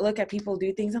like look at people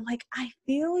do things, I'm like, I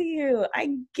feel you.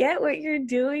 I get what you're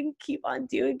doing. Keep on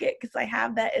doing it, because I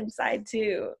have that inside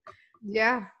too.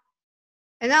 Yeah.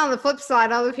 And then on the flip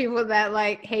side, all the people that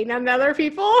like hate on other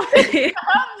people,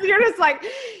 you're just like,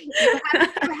 you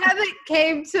haven't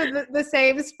came to the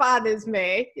same spot as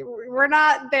me. We're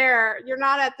not there. You're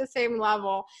not at the same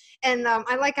level. And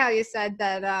I like how you said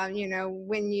that,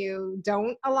 when you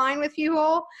don't align with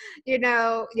people,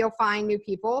 you'll find new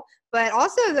people. But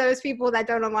also those people that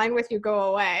don't align with you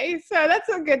go away. So that's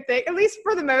a good thing. At least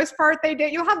for the most part, they do.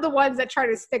 You'll have the ones that try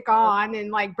to stick on and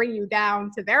like bring you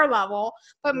down to their level.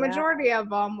 But majority of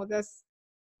them will just,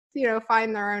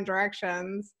 find their own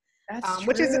directions. That's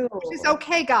which is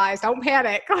okay, guys. Don't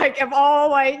panic. Like if all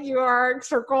like your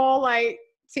circle like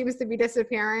seems to be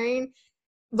disappearing,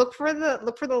 look for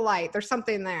the light. There's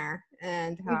something there.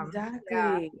 And exactly.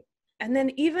 Yeah. And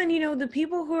then even, the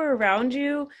people who are around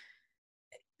you,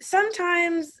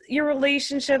 sometimes your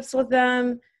relationships with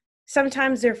them,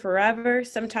 sometimes they're forever,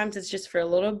 sometimes it's just for a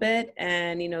little bit,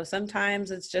 and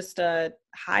sometimes it's just a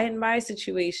high and by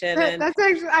situation. And That's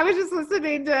actually, I was just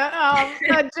listening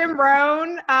to Jim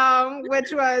Rohn,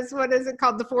 which was, what is it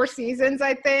called? The Four Seasons,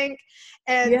 I think.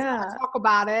 And talk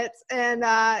about it. And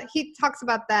he talks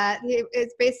about that.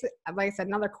 It's basically, like I said,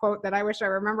 another quote that I wish I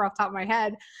remember off the top of my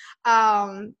head.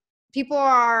 People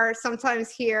are sometimes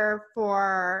here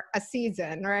for a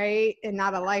season, right? And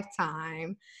not a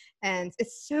lifetime. And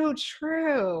it's so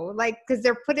true. Like, because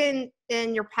they're put in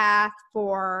your path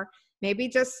for maybe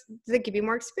just to give you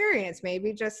more experience,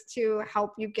 maybe just to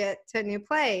help you get to a new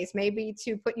place, maybe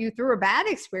to put you through a bad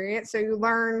experience so you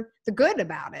learn the good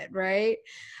about it, right?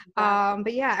 Exactly.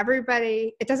 But yeah,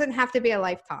 everybody, it doesn't have to be a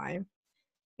lifetime.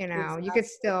 Exactly. You could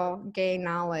still gain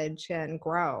knowledge and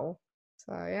grow.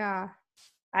 So yeah.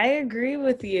 I agree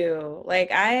with you.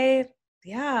 Like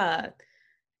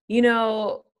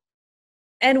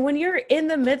and when you're in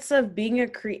the midst of being a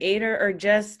creator or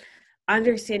just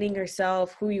understanding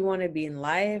yourself, who you want to be in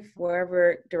life,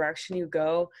 wherever direction you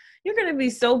go, you're going to be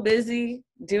so busy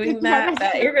doing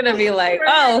that you're going to be like,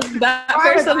 oh, that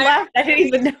person left. I didn't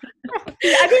even know.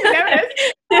 I didn't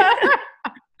notice.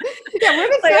 Yeah,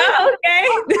 where did like,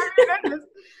 okay.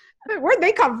 Where'd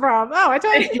they come from? Oh, I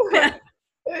told you.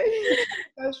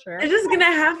 That's true. It's just going to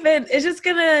happen. It's just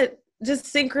going to just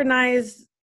synchronize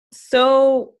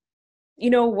so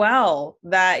well,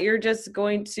 that you're just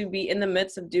going to be in the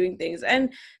midst of doing things,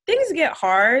 and things get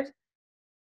hard.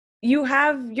 You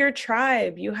have your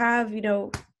tribe, you have,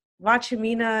 watch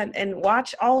Amina and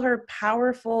watch all her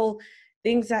powerful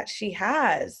things that she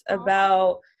has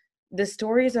about the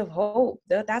stories of hope.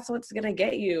 That's what's going to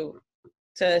get you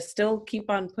to still keep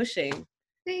on pushing.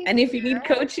 And if you need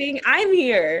coaching, I'm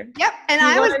here. Yep. And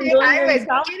I was getting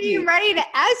ready to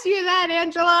ask you that,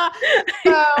 Angela.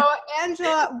 So,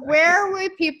 Angela, where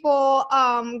would people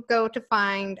go to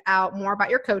find out more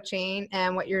about your coaching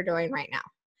and what you're doing right now?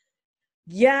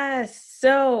 Yes.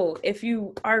 So if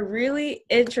you are really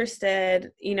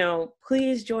interested,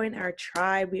 please join our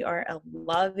tribe. We are a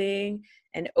loving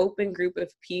and open group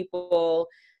of people.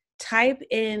 Type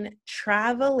in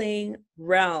Traveling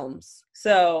Realms.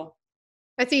 So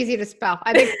that's easy to spell.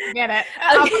 I think you get it.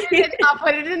 I'll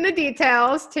put it in the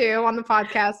details too on the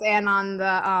podcast and on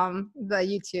the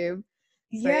YouTube.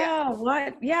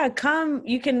 So, come.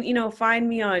 You can, find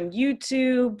me on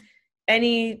YouTube,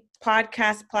 any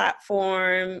podcast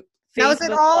platform. Now, is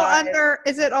it all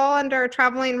under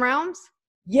Traveling Realms?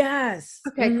 Yes.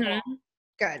 Okay, cool.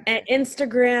 Good. And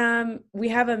Instagram, we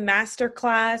have a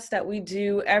masterclass that we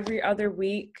do every other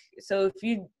week. So if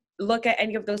you look at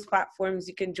any of those platforms,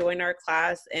 you can join our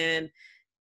class and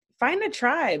find a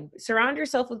tribe. Surround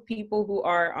yourself with people who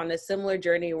are on a similar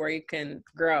journey where you can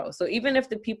grow. So even if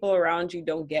the people around you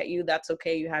don't get you, that's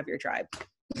okay. You have your tribe.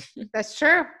 That's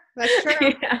true.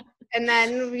 Yeah. And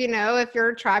then, if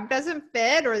your tribe doesn't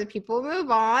fit or the people move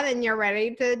on and you're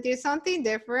ready to do something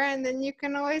different, then you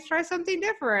can always try something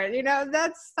different.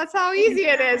 That's how easy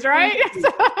it is, right?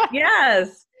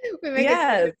 Yes. We make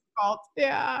it difficult.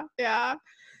 Yeah.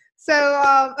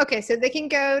 So, so they can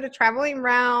go to Traveling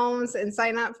Realms and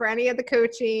sign up for any of the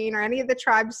coaching or any of the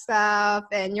tribe stuff.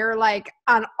 And you're like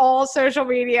on all social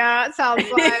media, it sounds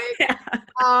like.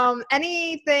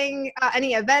 Anything,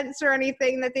 any events or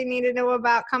anything that they need to know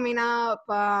about coming up?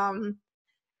 So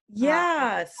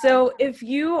if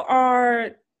you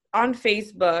are on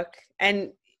Facebook,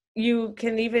 and you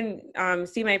can even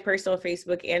see my personal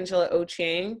Facebook, Angela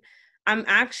Ochang, I'm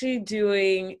actually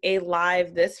doing a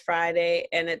live this Friday,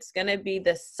 and it's going to be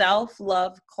the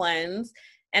Self-Love Cleanse.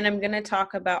 And I'm going to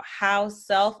talk about how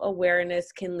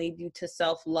self-awareness can lead you to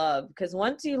self-love. Because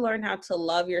once you learn how to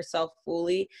love yourself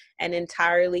fully and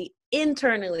entirely,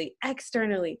 internally,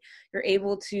 externally, you're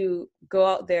able to go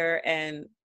out there and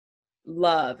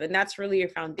love. And that's really your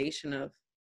foundation of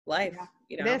life.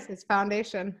 This is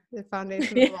foundation. The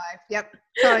foundation of life. Yep.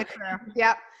 Totally true.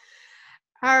 Yep.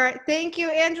 All right. Thank you,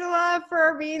 Angela,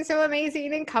 for being so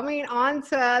amazing and coming on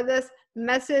to this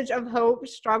Message of Hope,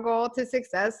 Struggle to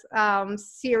Success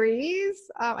series.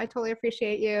 I totally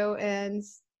appreciate you, and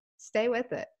stay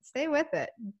with it. Stay with it.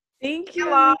 Thank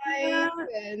you.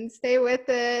 And stay with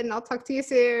it, and I'll talk to you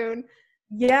soon.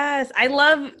 Yes. I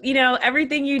love,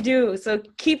 everything you do. So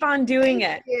keep on doing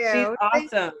it. She's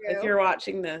awesome if you're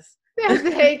watching this.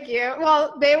 Thank you.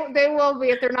 Well, they will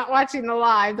be if they're not watching the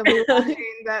live. They'll be watching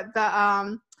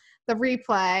the the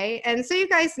replay. And so you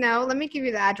guys know, let me give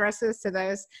you the addresses to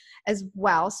those as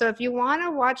well. So if you want to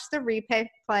watch the replay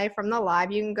from the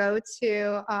live, you can go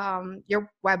to your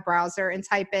web browser and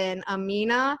type in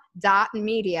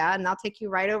amina.media, and that'll take you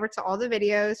right over to all the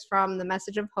videos from the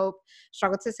Message of Hope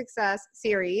Struggle to Success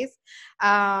series.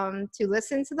 To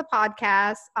listen to the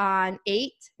podcast on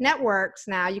 8 networks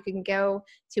now, you can go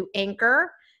to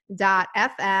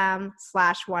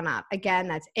anchor.fm/oneup. Again,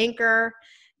 that's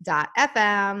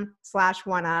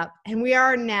anchor.fm/oneup. And we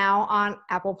are now on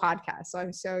Apple Podcasts. So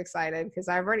I'm so excited because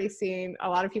I've already seen a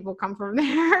lot of people come from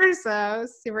there. So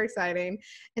super exciting.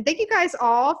 And thank you guys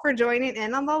all for joining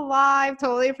in on the live.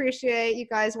 Totally appreciate you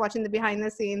guys watching the behind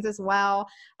the scenes as well.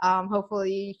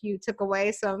 Hopefully you took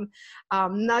away some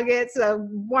nuggets of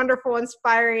wonderful,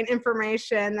 inspiring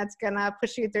information that's going to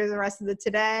push you through the rest of the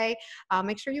today.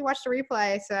 Make sure you watch the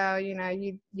replay so,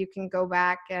 you can go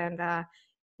back and,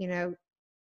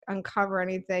 uncover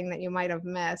anything that you might have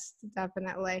missed.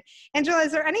 Definitely. Angela,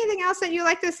 is there anything else that you'd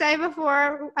like to say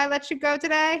before I let you go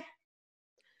today?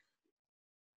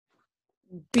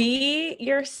 Be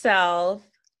yourself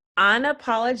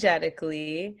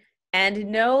unapologetically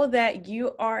and know that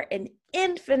you are an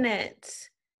infinite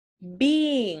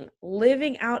being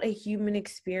living out a human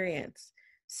experience.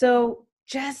 So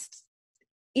just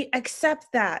accept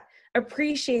that,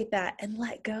 appreciate that, and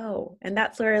let go. And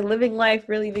that's where living life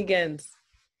really begins.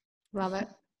 Love it.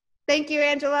 Thank you,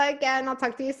 Angela. Again, I'll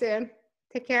talk to you soon.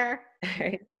 Take care. All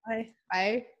right. Bye.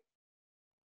 Bye.